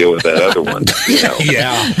breastfeed and deal with that other one.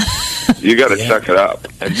 Yeah. You got to suck it up.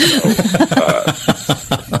 And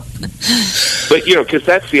but, because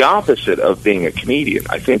that's the opposite of being a comedian.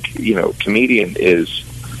 I think, comedian is,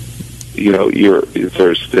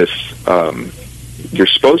 there's this, you're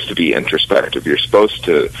supposed to be introspective. You're supposed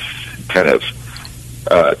to kind of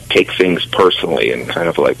take things personally and kind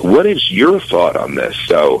of like, what is your thought on this?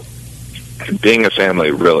 So being a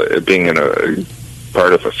family, really, being in a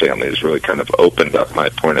part of a family has really kind of opened up my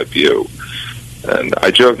point of view. And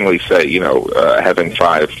I jokingly say, having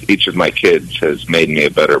 5, each of my kids has made me a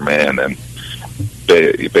better man, and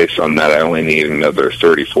based on that, I only need another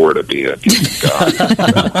 34 to be a decent guy.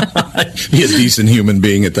 Be a decent human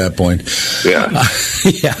being at that point. Yeah.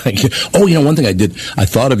 Yeah. Oh, one thing I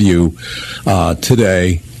thought of you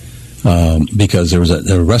today because there was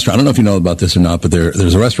a restaurant. I don't know if you know about this or not, but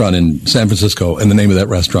there's a restaurant in San Francisco, and the name of that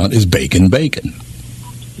restaurant is Bacon Bacon.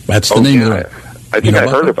 That's the name of it. I think I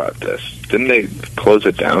heard about this. Didn't they close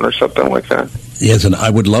it down or something like that? Yes, and I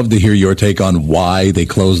would love to hear your take on why they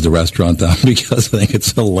closed the restaurant down, because I think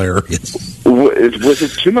it's hilarious. Was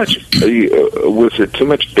it too much? Was it too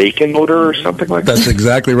much bacon odor or something like that? That's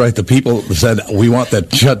exactly right. The people said, we want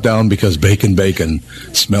that shut down because bacon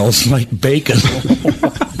smells like bacon.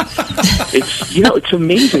 It's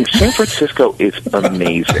amazing. San Francisco is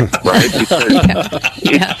amazing, right? Because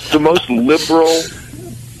it's the most liberal,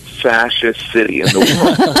 fascist city in the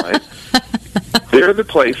world, right? They're the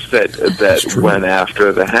place that went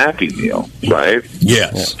after the Happy Meal, right?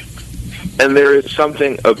 Yes. And there is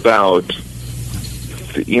something about,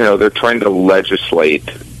 they're trying to legislate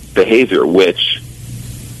behavior, which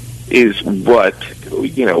is what,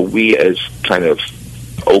 we as kind of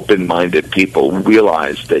open-minded people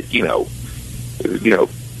realize that,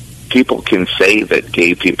 people can say that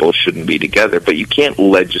gay people shouldn't be together, but you can't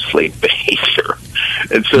legislate behavior.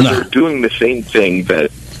 And so they're doing the same thing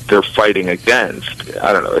that they're fighting against.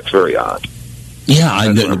 I don't know. It's very odd. Yeah,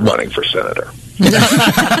 I'm running for senator.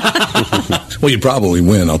 Well, you'd probably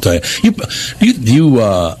win, I'll tell you.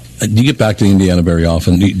 Do you get back to Indiana very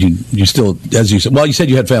often? Do you still, as you said, you said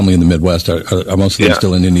you had family in the Midwest. Are most of them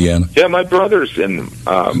still in Indiana? Yeah, my brother's in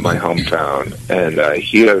my hometown, and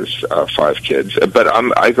he has 5 kids. But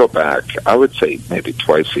I go back, I would say, maybe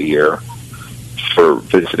twice a year for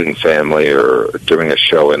visiting family or doing a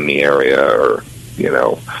show in the area, or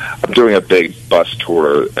I'm doing a big bus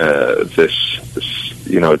tour this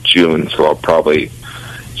June, so I'll probably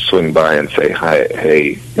swing by and say hi,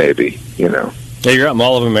 hey, maybe, Yeah, you're at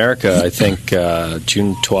Mall of America, I think,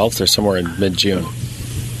 June 12th or somewhere in mid-June.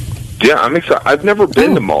 Yeah, I'm excited. I've never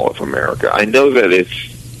been to Mall of America. I know that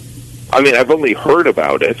I've only heard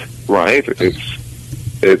about it, right?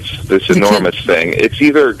 It's this enormous thing. It's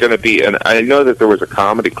either going to be, and I know that there was a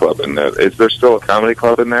comedy club in there. Is there still a comedy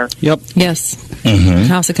club in there? Yep. Yes. Mm-hmm.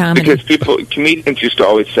 House of Comedy. Because comedians used to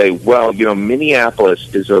always say, well,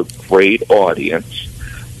 Minneapolis is a great audience,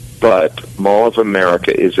 but Mall of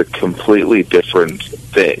America is a completely different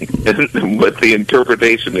thing. And what the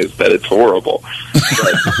interpretation is that it's horrible.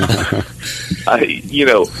 But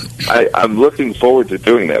I'm looking forward to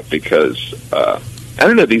doing that because I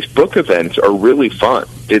don't know, these book events are really fun.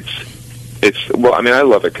 I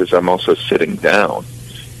love it because I'm also sitting down.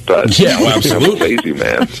 But absolutely, I'm lazy,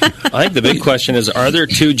 man. I think the big question is, are there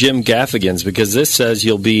 2 Jim Gaffigans? Because this says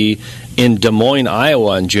you'll be in Des Moines,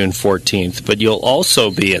 Iowa on June 14th, but you'll also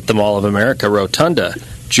be at the Mall of America Rotunda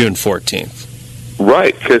June 14th.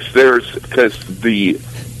 Right, because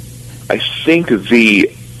I think the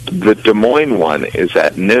Des Moines one is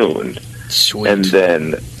at noon. Sweet. And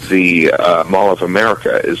then the Mall of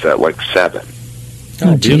America is at 7.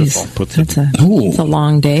 Oh, beautiful. It's a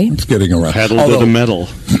long day. It's getting around. Pedal to the metal.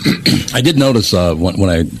 I did notice when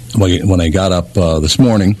I got up this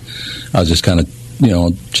morning, I was just kind of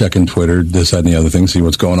checking Twitter, this, that, and the other thing, see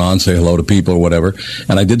what's going on, say hello to people or whatever.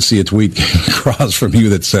 And I did see a tweet came across from you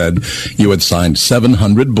that said you had signed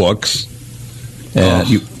 700 books. And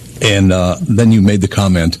then you made the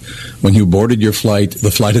comment, when you boarded your flight, the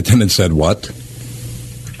flight attendant said what?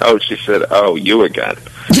 Oh, she said, "Oh, you again."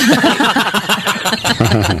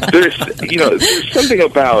 There's something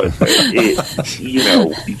about it.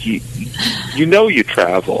 You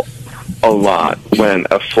travel a lot when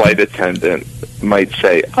a flight attendant might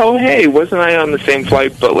say, "Oh, hey, wasn't I on the same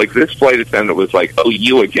flight?" But this flight attendant was like, "Oh,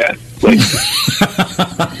 you again."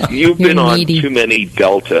 You've been on too many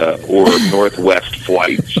Delta or Northwest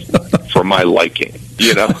flights for my liking,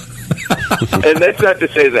 And that's not to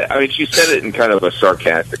say that, she said it in kind of a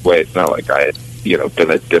sarcastic way. It's not like I had,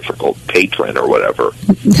 been a difficult patron or whatever.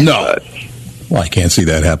 No. Well, I can't see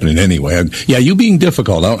that happening anyway. You being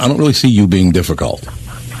difficult. I don't really see you being difficult.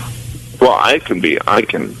 Well, I'm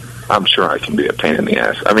sure I can be a pain in the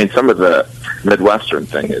ass. Some of the Midwestern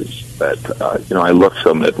thing is that, I look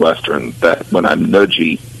so Midwestern that when I'm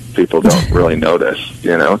nudgy, people don't really notice,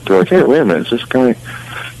 They're like, hey, wait a minute, is this guy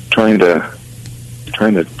trying to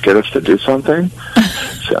get us to do something?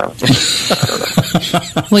 So, I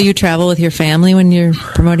don't know. Will you travel with your family when you're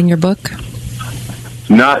promoting your book?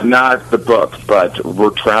 Not the book, but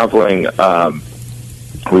we're traveling.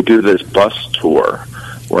 We do this bus tour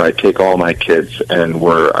where I take all my kids, and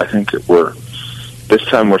this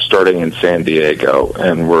time we're starting in San Diego,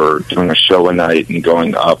 and we're doing a show a night and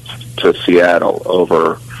going up to Seattle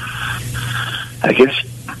over, I guess,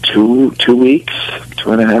 2 weeks,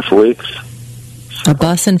 2.5 weeks. A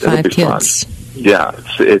bus and 5 kids. Fun. Yeah,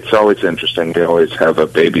 it's always interesting. We always have a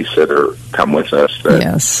babysitter come with us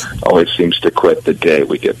that always seems to quit the day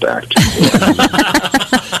we get back to.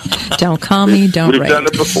 Don't call me, don't We've write. done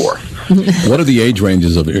it before. What are the age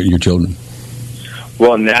ranges of your children?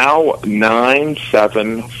 Well, now 9,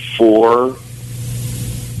 7, 4,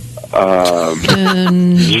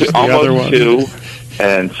 Almost 2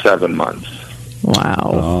 and 7 months.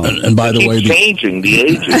 Wow. And by the way, changing the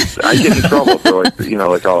ages. I get in trouble. So,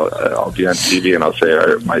 I'll be on TV and I'll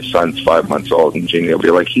say, my son's 5 months old, and Jeannie will be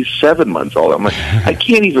like, he's 7 months old. I'm like, I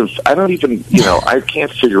can't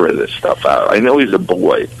figure this stuff out. I know he's a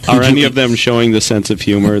boy. Are any of them showing the sense of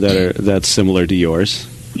humor that's similar to yours?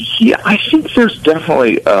 Yeah, I think there's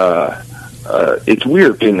definitely, it's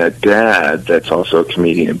weird being a dad that's also a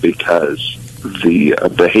comedian, because the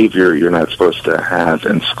behavior you're not supposed to have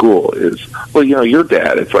in school is, well, your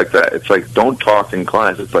dad, it's like that. It's like, don't talk in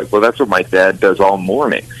class. It's like, well, that's what my dad does all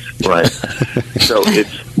morning, right? So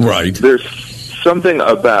it's, right. There's something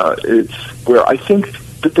about it's where I think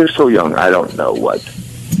that they're so young, I don't know what.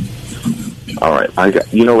 All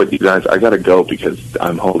right, you know what, you guys, I got to go because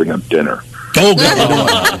I'm holding up dinner. Oh,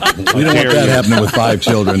 God, we don't want that happening with 5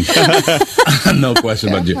 children. No question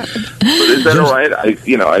about you. But is that all right? I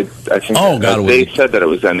think they said that it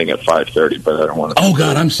was ending at 5:30, but I don't want to. Oh,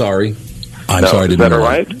 God, I'm sorry. I'm sorry. Is that all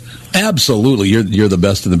right? Absolutely. You're the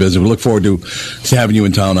best in the business. We look forward to having you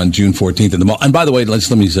in town on June 14th at the mall. And by the way, let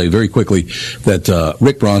me say very quickly that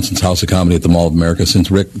Rick Bronson's House of Comedy at the Mall of America, since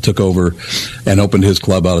Rick took over and opened his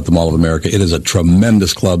club out at the Mall of America, it is a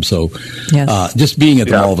tremendous club. So just being at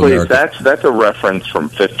the Mall of America. That's a reference from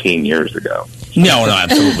 15 years ago. No,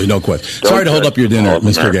 absolutely. No question. Sorry to hold up your dinner,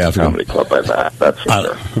 Mr. Gaffigan. Comedy Club by that. That's for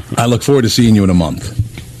sure. I look forward to seeing you in a month.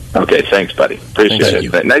 Okay, thanks, buddy.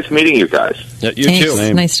 Appreciate it. Nice meeting you guys. Yeah, you too.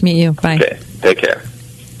 Thanks. Nice to meet you. Bye. Okay, take care.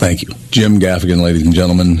 Thank you. Jim Gaffigan, ladies and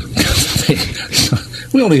gentlemen.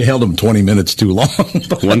 We only held him 20 minutes too long.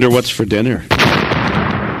 Wonder what's for dinner.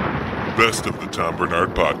 Best of the Tom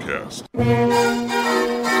Bernard Podcast.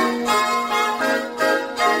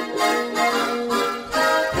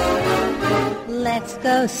 Let's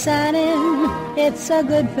go sunning. It's so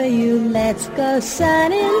good for you. Let's go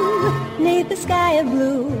sunning. Neath the sky of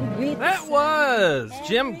blue. That was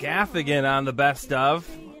Jim Gaffigan on the best of.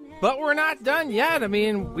 But we're not done yet. I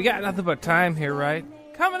mean, we got nothing but time here, right?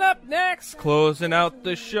 Coming up next, closing out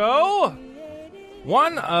the show,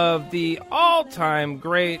 one of the all-time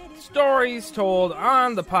great stories told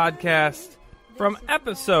on the podcast from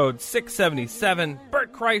episode 677,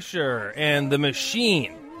 Bert Kreischer and the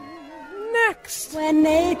Machine. Next. When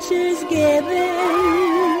nature's giving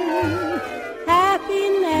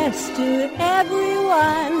happiness to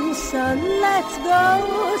everyone, so let's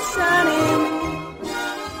go sunning.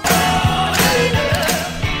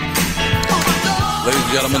 Ladies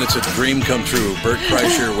and gentlemen, it's a dream come true. Bert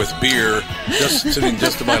Kreischer with beer, sitting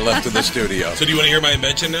just to my left of the studio. So do you want to hear my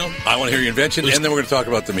invention now? I want to hear your invention, and then we're going to talk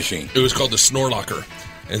about the machine. It was called the Snore Locker.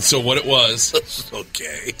 And so what it was...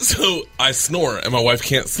 Okay. So I snore, and my wife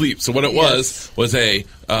can't sleep. So what it was a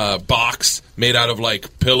box made out of,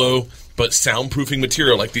 like, pillow... but soundproofing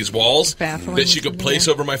material, like these walls that she could place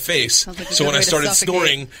over my face. Like so when I started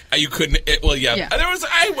snoring, you couldn't. I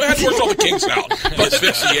had to work all the kinks out. The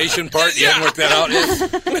asphyxiation part, you hadn't worked that out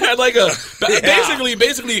yet? I had like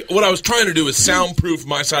basically what I was trying to do is soundproof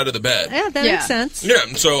my side of the bed. Yeah, that makes sense. Yeah,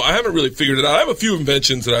 so I haven't really figured it out. I have a few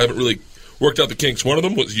inventions that I haven't really worked out the kinks. One of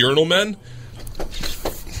them was urinal men.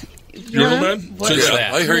 Urinal men? What is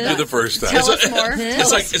that? I heard you the first time. Tell us more.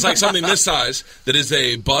 It's like something this size that is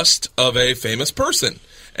a bust of a famous person.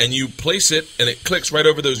 And you place it, and it clicks right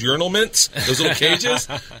over those urinal mints, those little cages.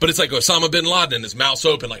 But it's like Osama bin Laden, and his mouth's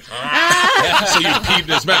open, like, so you peed in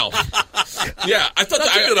his mouth. Yeah, I thought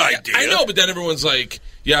that's a good idea. I know, but then everyone's like,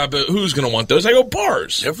 yeah, but who's going to want those? I go,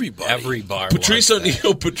 bars. Every bar. Patrice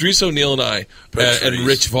O'Neill and I and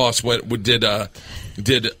Rich Voss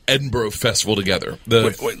did Edinburgh Festival together.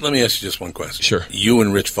 Wait, let me ask you just one question. Sure. You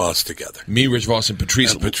and Rich Voss together. Me, Rich Voss, and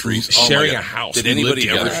Patrice sharing a house. Did anybody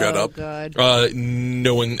ever shut up? God.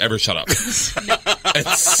 No one ever shut up. and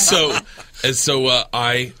so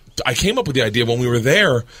I came up with the idea when we were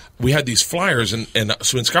there. We had these flyers, and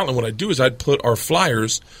so in Scotland, what I'd do is I'd put our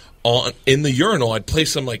flyers in the urinal. I'd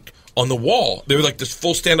place them like on the wall. They were like this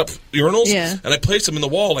full stand-up urinals, and I placed them in the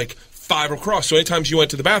wall like 5 across. So anytime you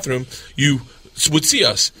went to the bathroom, you would see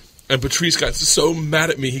us. And Patrice got so mad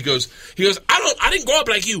at me. He goes, I didn't grow up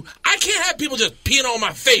like you. I can't have people just peeing on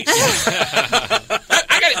my face.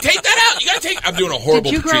 I gotta take that out. You gotta take. I'm doing a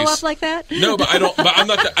horrible. Did you Patrice. grow up like that? No, but I don't. But I'm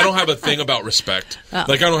not. I don't have a thing about respect. Oh.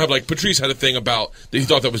 Like I don't have like Patrice had a thing about that he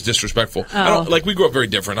thought that was disrespectful. I don't like. We grew up very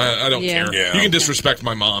different. I don't care. Yeah. You can disrespect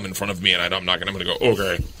my mom in front of me, and I'm not gonna. I'm gonna go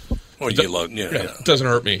okay. Or you love. It doesn't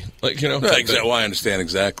hurt me. Like Well, I understand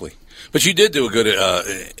exactly. But you did do a good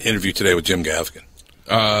interview today with Jim Gaffigan.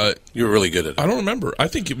 You were really good at it. I don't remember. I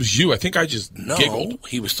think it was you. I think I just giggled.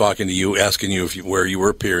 He was talking to you, asking you where you were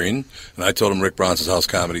appearing, and I told him Rick Bronson's House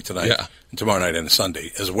Comedy tonight, and tomorrow night and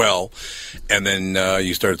Sunday as well. And then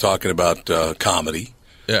you started talking about comedy.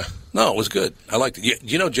 Yeah. No, it was good. I liked it. Do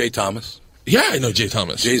you know Jay Thomas? Yeah, I know Jay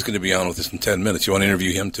Thomas. Jay's going to be on with us in 10 minutes. You want to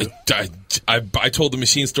interview him, too? I told the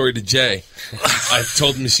machine story to Jay. I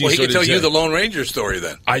told the machine story to Jay. Well, he can tell you the Lone Ranger story,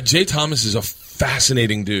 then. Jay Thomas is a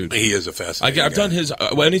fascinating dude. He is a fascinating I've done his...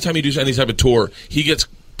 anytime he does any type of tour, he gets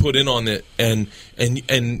put in on it, and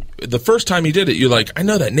the first time he did it, you're like, I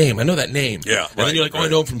know that name. Yeah, and then you're like, I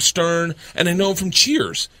know him from Stern, and I know him from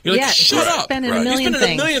Cheers. You're like, shut up. He's been in a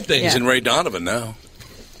million things. He's in Ray Donovan now.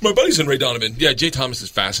 My buddy's in Ray Donovan. Yeah, Jay Thomas is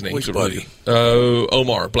fascinating. Which buddy?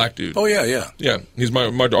 Omar, black dude. Oh, yeah. Yeah, he's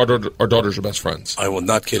our daughters are best friends. I will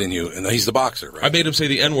not kidding you. And he's the boxer, right? I made him say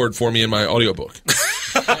the N-word for me in my audiobook.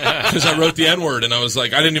 Because I wrote the N-word, and I was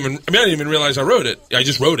like, I didn't even realize I wrote it. I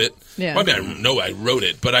just wrote it. Yeah. I mean, I know I wrote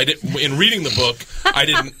it, but I didn't. In reading the book, I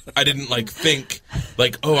didn't like think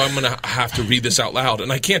like, oh, I'm gonna have to read this out loud,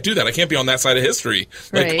 and I can't do that. I can't be on that side of history,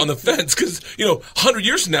 like on the fence, because 100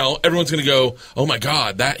 years from now, everyone's gonna go, oh my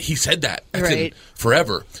God, that he said that. That's in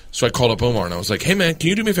forever. So I called up Omar and I was like, hey man, can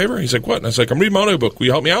you do me a favor? He's like, what? And I was like, I'm reading my audiobook. Will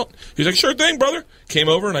you help me out? He's like, sure thing, brother. Came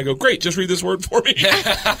over and I go, great, just read this word for me.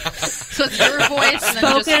 So it's your voice and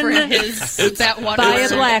then just for his that one by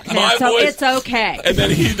word. a black man, My so voice. it's okay. And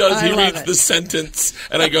then he I love reads it. the sentence,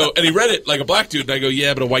 and I go, and he read it like a black dude, and I go,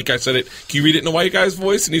 yeah, but a white guy said it. Can you read it in a white guy's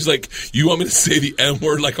voice? And he's like, you want me to say the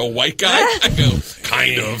N-word like a white guy? I go,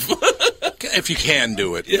 kind of. If you can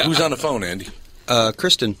do it. Yeah. Who's on the phone, Andy?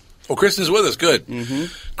 Kristen. Oh, Kristen's with us. Good. Mm-hmm.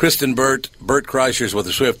 Kristen Burt Kreischer's with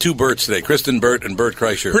us. We have two Burts today. Kristen Burt and Burt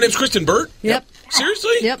Kreischer. Her name's Kristen Burt? Yep.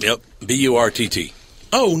 Seriously? Yep. Burtt.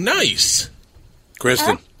 Oh, nice.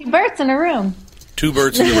 Kristen. Bert's in a room. Two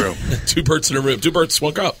Burts in the room. Two Burts in a room. Two Burts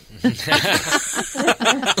swunk up.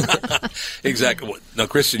 Exactly. Now,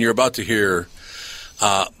 Kristen, you're about to hear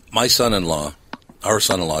my son-in-law, our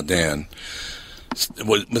son-in-law, Dan,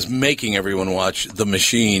 was making everyone watch The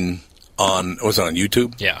Machine was it on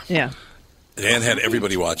YouTube? Yeah. Dan had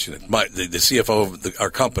everybody watching it. The CFO of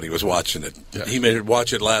our company was watching it. Yeah. He made it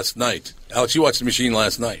watch it last night. Alex, you watched The Machine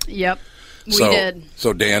last night. Yep. We did.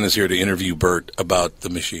 So Dan is here to interview Burt about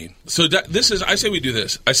The Machine. So I say we do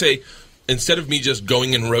this. I say, instead of me just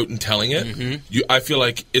going and wrote and telling it, I feel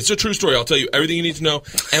like it's a true story. I'll tell you everything you need to know,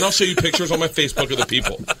 and I'll show you pictures on my Facebook of the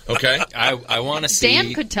people. Okay? I want to see.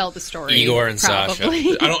 Dan could tell the story. Igor and probably.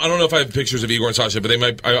 Sasha. I don't know if I have pictures of Igor and Sasha, but they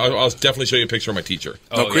might. I'll definitely show you a picture of my teacher.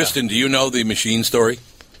 Now, Kristen, do you know The Machine story?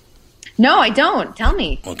 No, I don't. Tell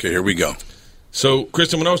me. Okay, here we go. So,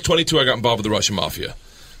 Kristen, when I was 22, I got involved with the Russian mafia.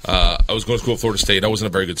 I was going to school at Florida State. I wasn't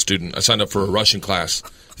a very good student. I signed up for a Russian class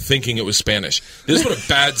thinking it was Spanish. This is what a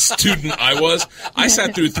bad student I was. I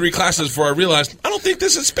sat through 3 classes before I realized, I don't think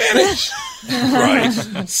this is Spanish. Right.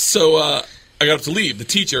 So I got up to leave. The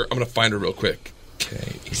teacher, I'm going to find her real quick.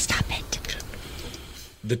 Okay. Stop it.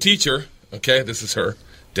 The teacher, okay, this is her,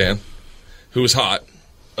 Dan, who was hot.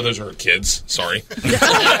 Oh, those are her kids. Sorry. Super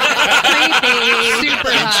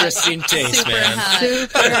hot. Interesting taste, Super man. hot.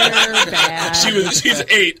 Super bad. She's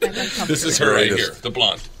 8. This is her right here, the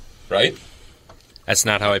blonde, right? That's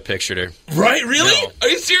not how I pictured her. Right? Really? No. Are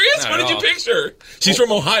you serious? Not What at did you all. picture? She's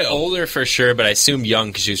from Ohio. Older for sure, but I assume young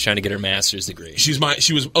because she was trying to get her master's degree. She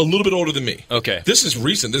was a little bit older than me. Okay. This is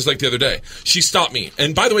recent. This is like the other day. She stopped me.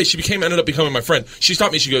 And by the way, she ended up becoming my friend. She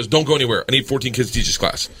stopped me. She goes, don't go anywhere. I need 14 kids to teach this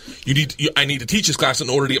class. I need to teach this class in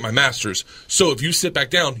order to get my master's. So if you sit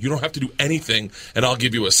back down, you don't have to do anything, and I'll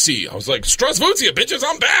give you a C. I was like, Strasvuzia, bitches,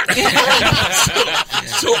 I'm back.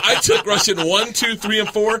 so I took Russian 1, 2, 3, and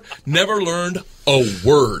 4. Never learned a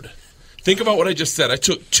word. Think about what I just said. I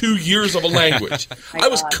took 2 years of a language. I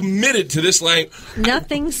was committed to this language.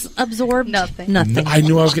 Nothing's absorbed. Nothing. I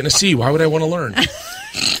knew I was going to see. Why would I want to learn?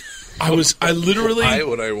 I literally... Why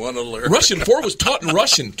would I want to learn? Russian 4 was taught in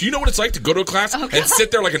Russian. Do you know what it's like to go to a class and sit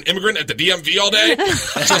there like an immigrant at the DMV all day?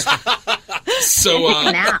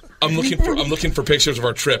 I'm looking for pictures of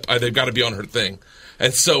our trip. They've got to be on her thing.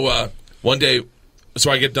 And so one day,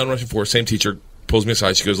 I get done Russian 4. Same teacher pulls me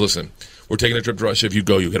aside. She goes, listen, we're taking a trip to Russia. If you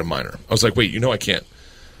go, you get a minor. I was like, wait, I can't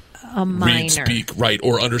read, speak, write,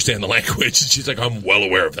 or understand the language. And she's like, I'm well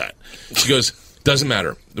aware of that. She goes, doesn't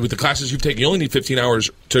matter. With the classes you've taken, you only need 15 hours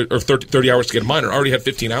or 30 hours to get a minor. I already had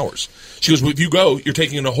 15 hours. She goes, well, if you go, you're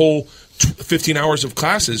taking in a whole 15 hours of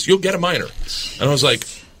classes. You'll get a minor. And I was like,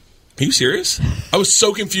 are you serious? I was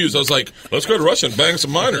so confused. I was like, let's go to Russia and bang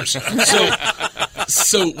some minors.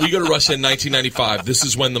 So we go to Russia in 1995. This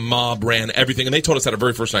is when the mob ran everything. And they told us that our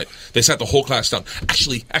very first night. They sat the whole class down.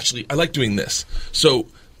 Actually, I like doing this. So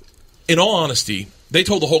in all honesty, They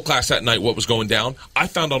told the whole class that night what was going down. I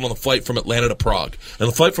found out on the flight from Atlanta to Prague. And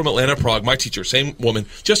the flight from Atlanta to Prague, my teacher, same woman,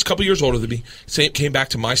 just a couple years older than me, came back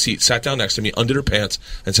to my seat, sat down next to me, undid her pants,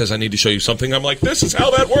 and says, I need to show you something. I'm like, this is how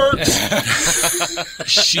that works.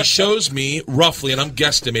 She shows me roughly, and I'm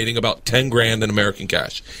guesstimating, about 10 grand in American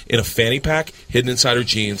cash in a fanny pack hidden inside her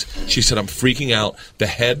jeans. She said, I'm freaking out. The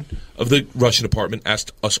head of the Russian department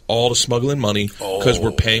asked us all to smuggle in money because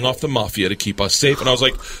we're paying off the mafia to keep us safe. And I was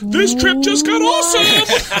like, this trip just got awesome.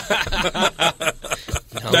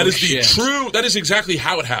 That is the true. That is exactly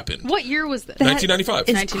how it happened. What year was this? 1995.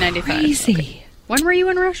 1995. Crazy. When were you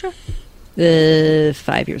in Russia?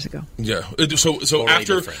 5 years ago. Yeah. So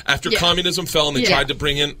after communism fell and they tried to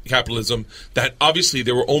bring in capitalism, that obviously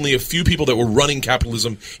there were only a few people that were running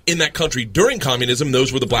capitalism in that country during communism.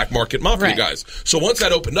 Those were the black market mafia guys. So once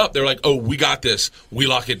that opened up, they're like, oh, we got this. We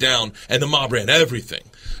lock it down. And the mob ran everything.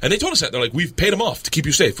 And they told us that. They're like, we've paid them off to keep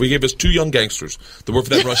you safe. We gave us 2 young gangsters that work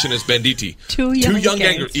for that Russian as banditi. Two young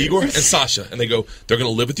gangsters, Igor and Sasha. And they go, they're going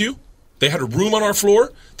to live with you. They had a room on our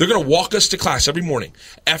floor. They're going to walk us to class every morning.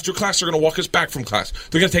 After class, they're going to walk us back from class.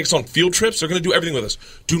 They're going to take us on field trips. They're going to do everything with us.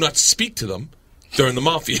 Do not speak to them. They're in the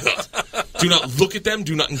mafia. Do not look at them.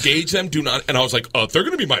 Do not engage them. Do not. And I was like, they're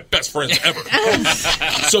going to be my best friends ever.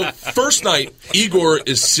 So first night, Igor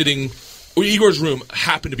is sitting. Igor's room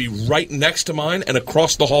happened to be right next to mine and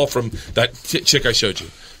across the hall from that chick I showed you.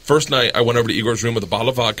 First night, I went over to Igor's room with a bottle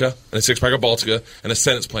of vodka and a 6-pack of Baltica and a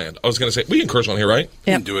sentence planned. I was going to say, we can curse on here, right?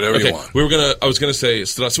 Yeah. You can do whatever you want. I was going to say,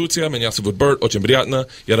 Здравствуйте, меня зовут Bert, очень приятно,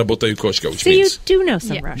 я работаю кошка, which So means... you do know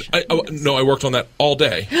some Russian. No, I worked on that all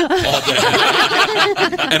day.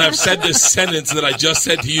 And I've said this sentence that I just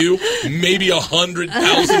said to you maybe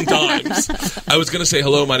 100,000 times. I was going to say,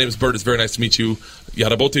 hello, my name is Bert, it's very nice to meet you. Я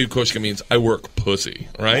работаю кошка means I work pussy,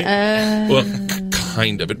 right? Well,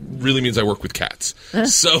 kind of. It really means I work with cats.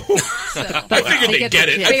 So I figured they'd get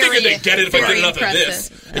it. I figured they'd get it if I did enough of this.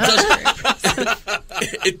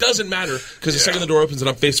 It doesn't matter because the second the door opens and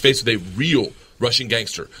I'm face to face with a real Russian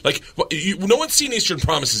gangster. Like, no one's seen Eastern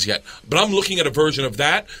Promises yet, but I'm looking at a version of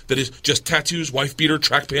that is just tattoos, wife beater,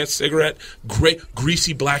 track pants, cigarette, gray,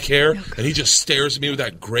 greasy black hair, and he just stares at me with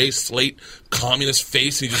that gray slate communist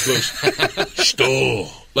face, and he just goes, "Sto,"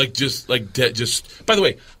 just. By the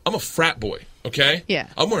way, I'm a frat boy. Okay? Yeah.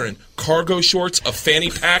 I'm wearing cargo shorts, a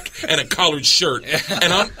fanny pack, and a collared shirt.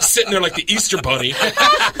 And I'm sitting there like the Easter Bunny.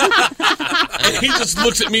 And he just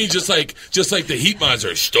looks at me just like the heat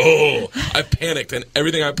miser. Sto. I panicked, and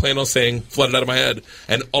everything I planned on saying flooded out of my head.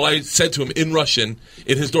 And all I said to him in Russian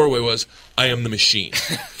in his doorway was, I am the machine.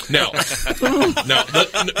 Now, by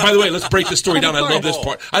the way, let's break this story down. I love this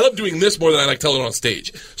part. I love doing this more than I like telling it on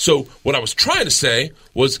stage. So what I was trying to say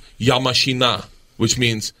was Ya mashina, which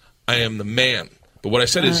means I am the man. But what I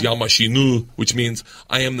said is Ya mashinu, which means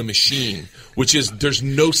I am the machine, which is there's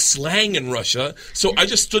no slang in Russia. So I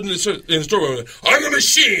just stood in his doorway and went, I'm the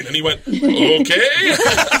machine. And he went, okay. I'm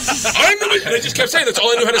the machine. And I just kept saying that's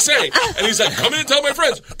all I knew how to say. And he's like, come in and tell my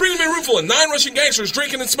friends. Bring me a room full of 9 Russian gangsters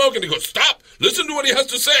drinking and smoking. He goes, stop. Listen to what he has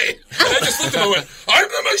to say. And I just looked at him and went, I'm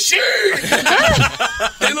the machine.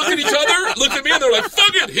 They looked at each other, looked at me, and they're like,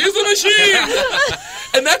 fuck it, he's the machine.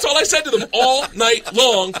 And that's all I said to them all night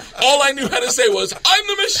long. All I knew how to say was, I'm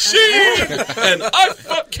the machine, and I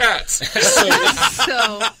fuck cats.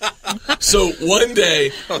 So one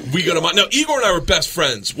day we go to now Igor and I were best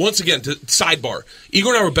friends. Once again, to sidebar,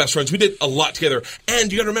 Igor and I were best friends. We did a lot together,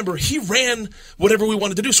 and you got to remember he ran whatever we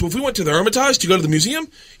wanted to do. So if we went to the Hermitage to go to the museum,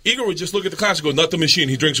 Igor would just look at the class and go, "Not the machine.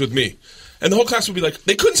 He drinks with me." And the whole class would be like,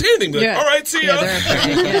 they couldn't say anything. Be like, all right, see ya.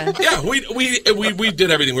 We did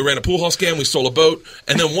everything. We ran a pool hall scam. We stole a boat.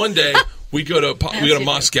 And then one day we go to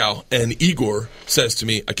Moscow, and Igor says to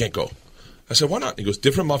me, I can't go. I said, why not? He goes,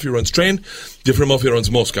 different mafia runs train, different mafia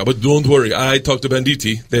runs Moscow. But don't worry, I talked to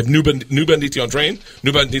banditi. They have new banditi on train,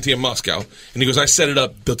 new banditi in Moscow. And he goes, I set it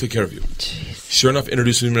up. They'll take care of you. Jeez. Sure enough,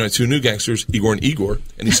 introducing me to 2 new gangsters, Igor and Igor.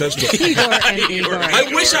 And he says to me,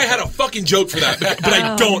 I wish I had a fucking joke for that, but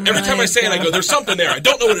I don't. Every time I say it, I go, there's something there. I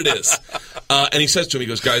don't know what it is. And he says to me, he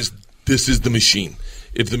goes, guys, this is the machine.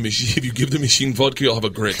 If you give the machine vodka, you'll have a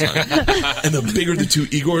great time. And the bigger the 2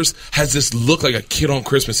 Igors has this look like a kid on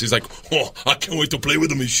Christmas. He's like, oh, I can't wait to play with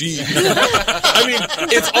the machine. I mean,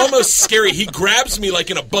 it's almost scary. He grabs me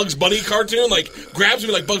like in a Bugs Bunny cartoon, grabs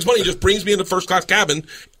me like Bugs Bunny, just brings me in the first class cabin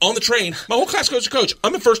on the train. My whole class goes to coach.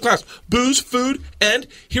 I'm in first class. Booze, food, and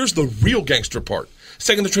here's the real gangster part.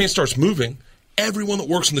 Second the train starts moving, everyone that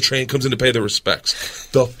works on the train comes in to pay their respects.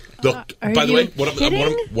 By the way,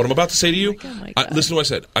 what I'm about to say to you, listen to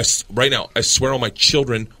what I said. Right now, I swear on my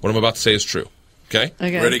children, what I'm about to say is true. Okay?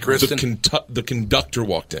 Ready, Kristen? The conductor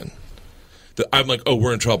walked in. I'm like, oh,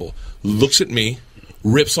 we're in trouble. Looks at me,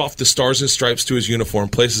 rips off the stars and stripes to his uniform,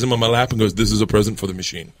 places him on my lap, and goes, "This is a present for the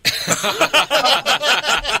machine."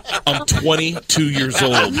 I'm 22 years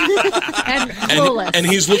old. And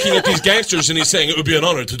he's looking at these gangsters and he's saying, "It would be an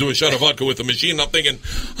honor to do a shot of vodka with a machine." And I'm thinking,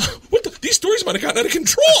 these stories might have gotten out of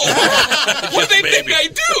control. What do they think I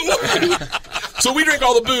do? So we drink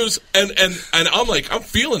all the booze, and I'm like, I'm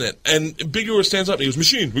feeling it. And Big Igor stands up and he goes,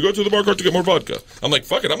 "Machine, we go to the bar cart to get more vodka." I'm like,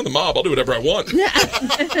 fuck it, I'm in the mob. I'll do whatever I want.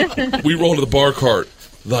 We roll into the bar cart.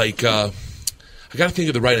 Like, I got to think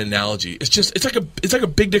of the right analogy. It's like a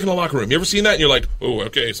big dick in a locker room. You ever seen that? And you're like, "Oh,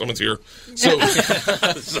 okay, someone's here." So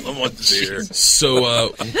someone's here.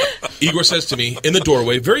 So Igor says to me in the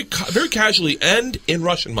doorway, very casually and in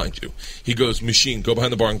Russian, mind you, he goes, "Machine, go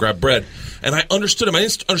behind the bar and grab bread." And I understood him. I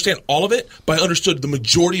didn't understand all of it, but I understood the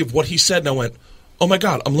majority of what he said. And I went, "Oh my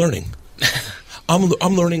God, I'm learning." I'm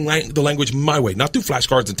learning the language my way, not through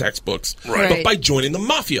flashcards and textbooks, but by joining the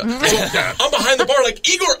mafia. So I'm behind the bar like,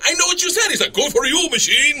 "Igor, I know what you said." He's like, "Go for you,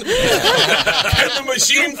 machine." Can the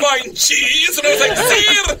machine find cheese? And I was like,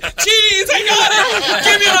 "Sir, cheese, I got it.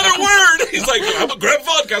 Give me another word." He's like, "I'm going to grab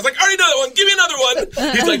vodka." I was like, "I already know that one. Give me another one."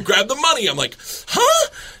 He's like, "Grab the money." I'm like, "Huh?"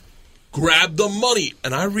 Grab the money.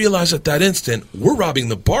 And I realized at that instant, we're robbing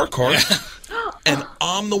the bar cart. And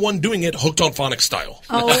I'm the one doing it hooked on phonics style.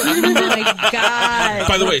 Oh, my God.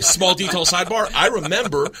 By the way, small detail sidebar, I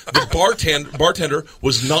remember the bartender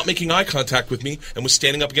was not making eye contact with me and was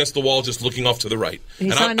standing up against the wall just looking off to the right. He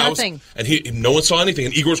saw nothing. No one saw anything,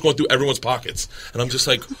 and Igor's going through everyone's pockets. And I'm just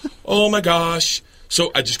like, oh my gosh.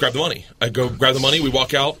 So I just grab the money. I go grab the money, we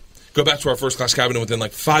walk out, go back to our first class cabin, and within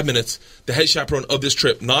like 5 minutes, the head chaperone of this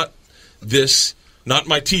trip, not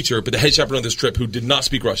my teacher, but the head chaperone of this trip who did not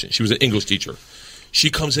speak Russian. She was an English teacher. She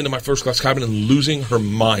comes into my first class cabin and losing her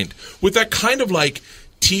mind with that kind of like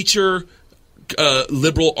teacher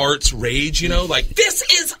liberal arts rage, like, "This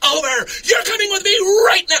is over. You're coming with me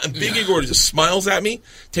right now." And Big Igor just smiles at me,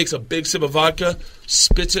 takes a big sip of vodka,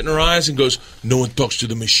 spits it in her eyes, and goes, "No one talks to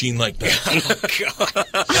the machine like that."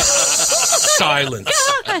 Silence.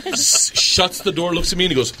 Shuts the door, looks at me,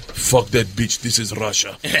 and he goes, "Fuck that bitch. This is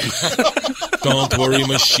Russia." "Don't worry,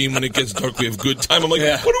 machine. When it gets dark, we have good time." I'm like,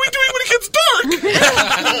 What are we doing when it gets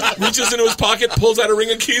dark? Reaches into his pocket, pulls out a ring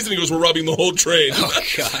of keys, and he goes, "We're robbing the whole train." Oh,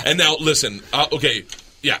 God. And now, listen. Okay.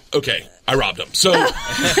 I robbed him. So, you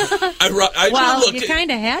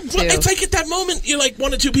kind of had to. Well, it's like at that moment, you're like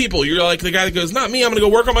one of two people. You're like the guy that goes, "Not me, I'm going to go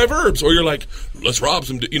work on my verbs." Or you're like, "Let's rob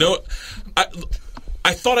some."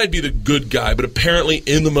 I thought I'd be the good guy, but apparently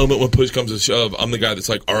in the moment when push comes to shove, I'm the guy that's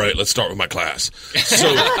like, "All right, let's start with my class."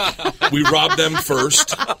 So we robbed them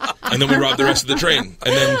first, and then we robbed the rest of the train,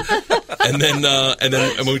 and then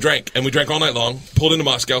we drank all night long. Pulled into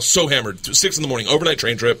Moscow, so hammered, 6 a.m, overnight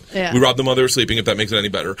train trip. Yeah. We robbed them while they were sleeping. If that makes it any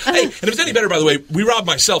better. Hey, and if it's any better, by the way, we robbed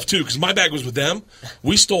myself too because my bag was with them.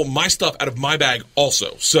 We stole my stuff out of my bag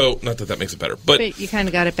also. So not that makes it better, but you kind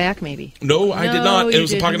of got it back, maybe. No, I did not. It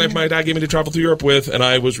was a pocket knife my dad gave me to travel through Europe with. And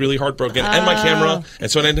I was really heartbroken, and my camera, and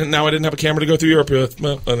so now I didn't have a camera to go through Europe with.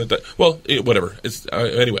 Well, whatever. It's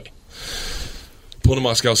anyway. Pulled to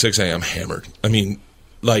Moscow, 6 a.m. hammered. I mean,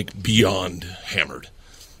 like beyond hammered.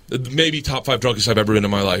 Maybe top 5 drunkest I've ever been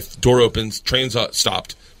in my life. Door opens, train's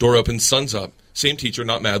stopped. Door opens, sun's up. Same teacher,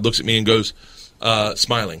 not mad, looks at me and goes,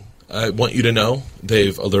 smiling. "I want you to know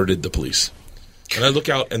they've alerted the police." And I look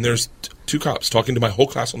out, and there's 2 cops talking to my whole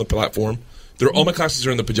class on the platform. All my classes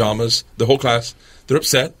are in the pajamas. The whole class. They're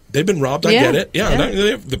upset. They've been robbed. I get it. Yeah.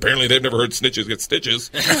 Apparently, they've never heard snitches get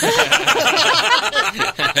stitches.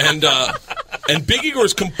 And Big Igor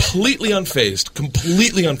is completely unfazed.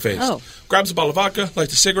 Oh. Grabs a bottle of vodka,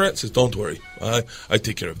 lights a cigarette, says, "Don't worry. I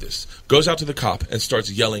take care of this." Goes out to the cop and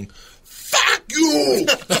starts yelling, "Fuck you!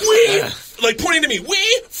 We!" Like pointing to me,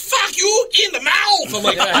 "We fuck you in the mouth." I'm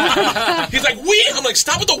like, he's like, "We?" I'm like,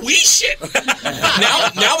 "Stop with the we shit." Now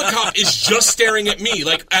the cop is just staring at me,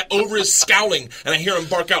 like over his scowling, and I hear him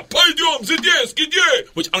bark out, "Pойдем, здесь, где?"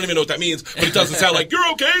 Which I don't even know what that means, but it doesn't sound like,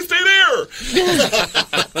 "You're okay, stay there."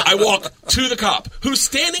 I walk to the cop, who's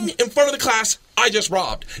standing in front of the class I just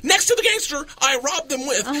robbed. Next to the gangster I robbed them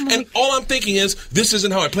with. And all I'm thinking is, this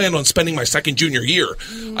isn't how I planned on spending my second junior year.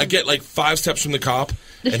 I get like 5 steps from the cop,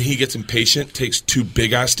 and he gets impatient, takes 2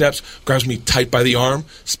 big-ass steps, grabs me tight by the arm,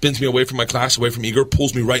 spins me away from my class, away from Igor,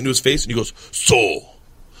 pulls me right into his face, and he goes, "So,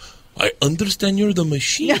 I understand you're the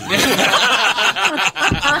machine.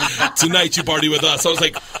 Tonight you party with us." I was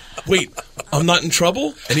like, "Wait, I'm not in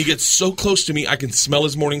trouble?" And he gets so close to me, I can smell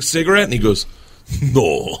his morning cigarette, and he goes,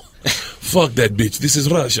 "No. Fuck that bitch. This is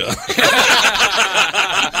Russia."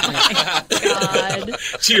 Oh, God.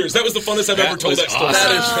 Cheers. That was the funnest I've ever told that story.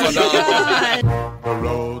 Awesome. That is phenomenal. The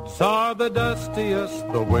roads are the dustiest,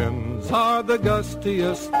 the winds are the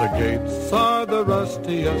gustiest, the gates are the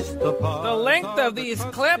rustiest, the length of these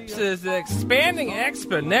clips is expanding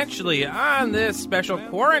exponentially on this special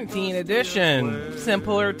quarantine edition.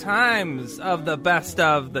 Simpler times of the best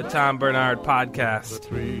of the Tom Bernard podcast.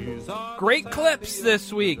 Great clips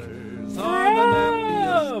this week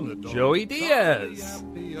from Joey Diaz,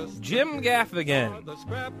 Jim Gaffigan,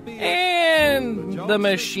 and the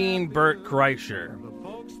machine Bert Kreischer.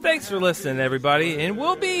 Thanks for listening, everybody, and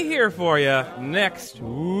we'll be here for you next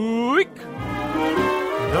week.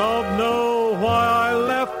 Don't know why I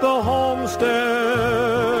left the homestead.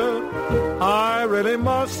 I really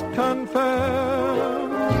must confess,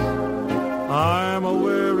 I'm a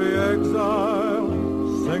weary exile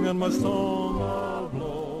singing my song.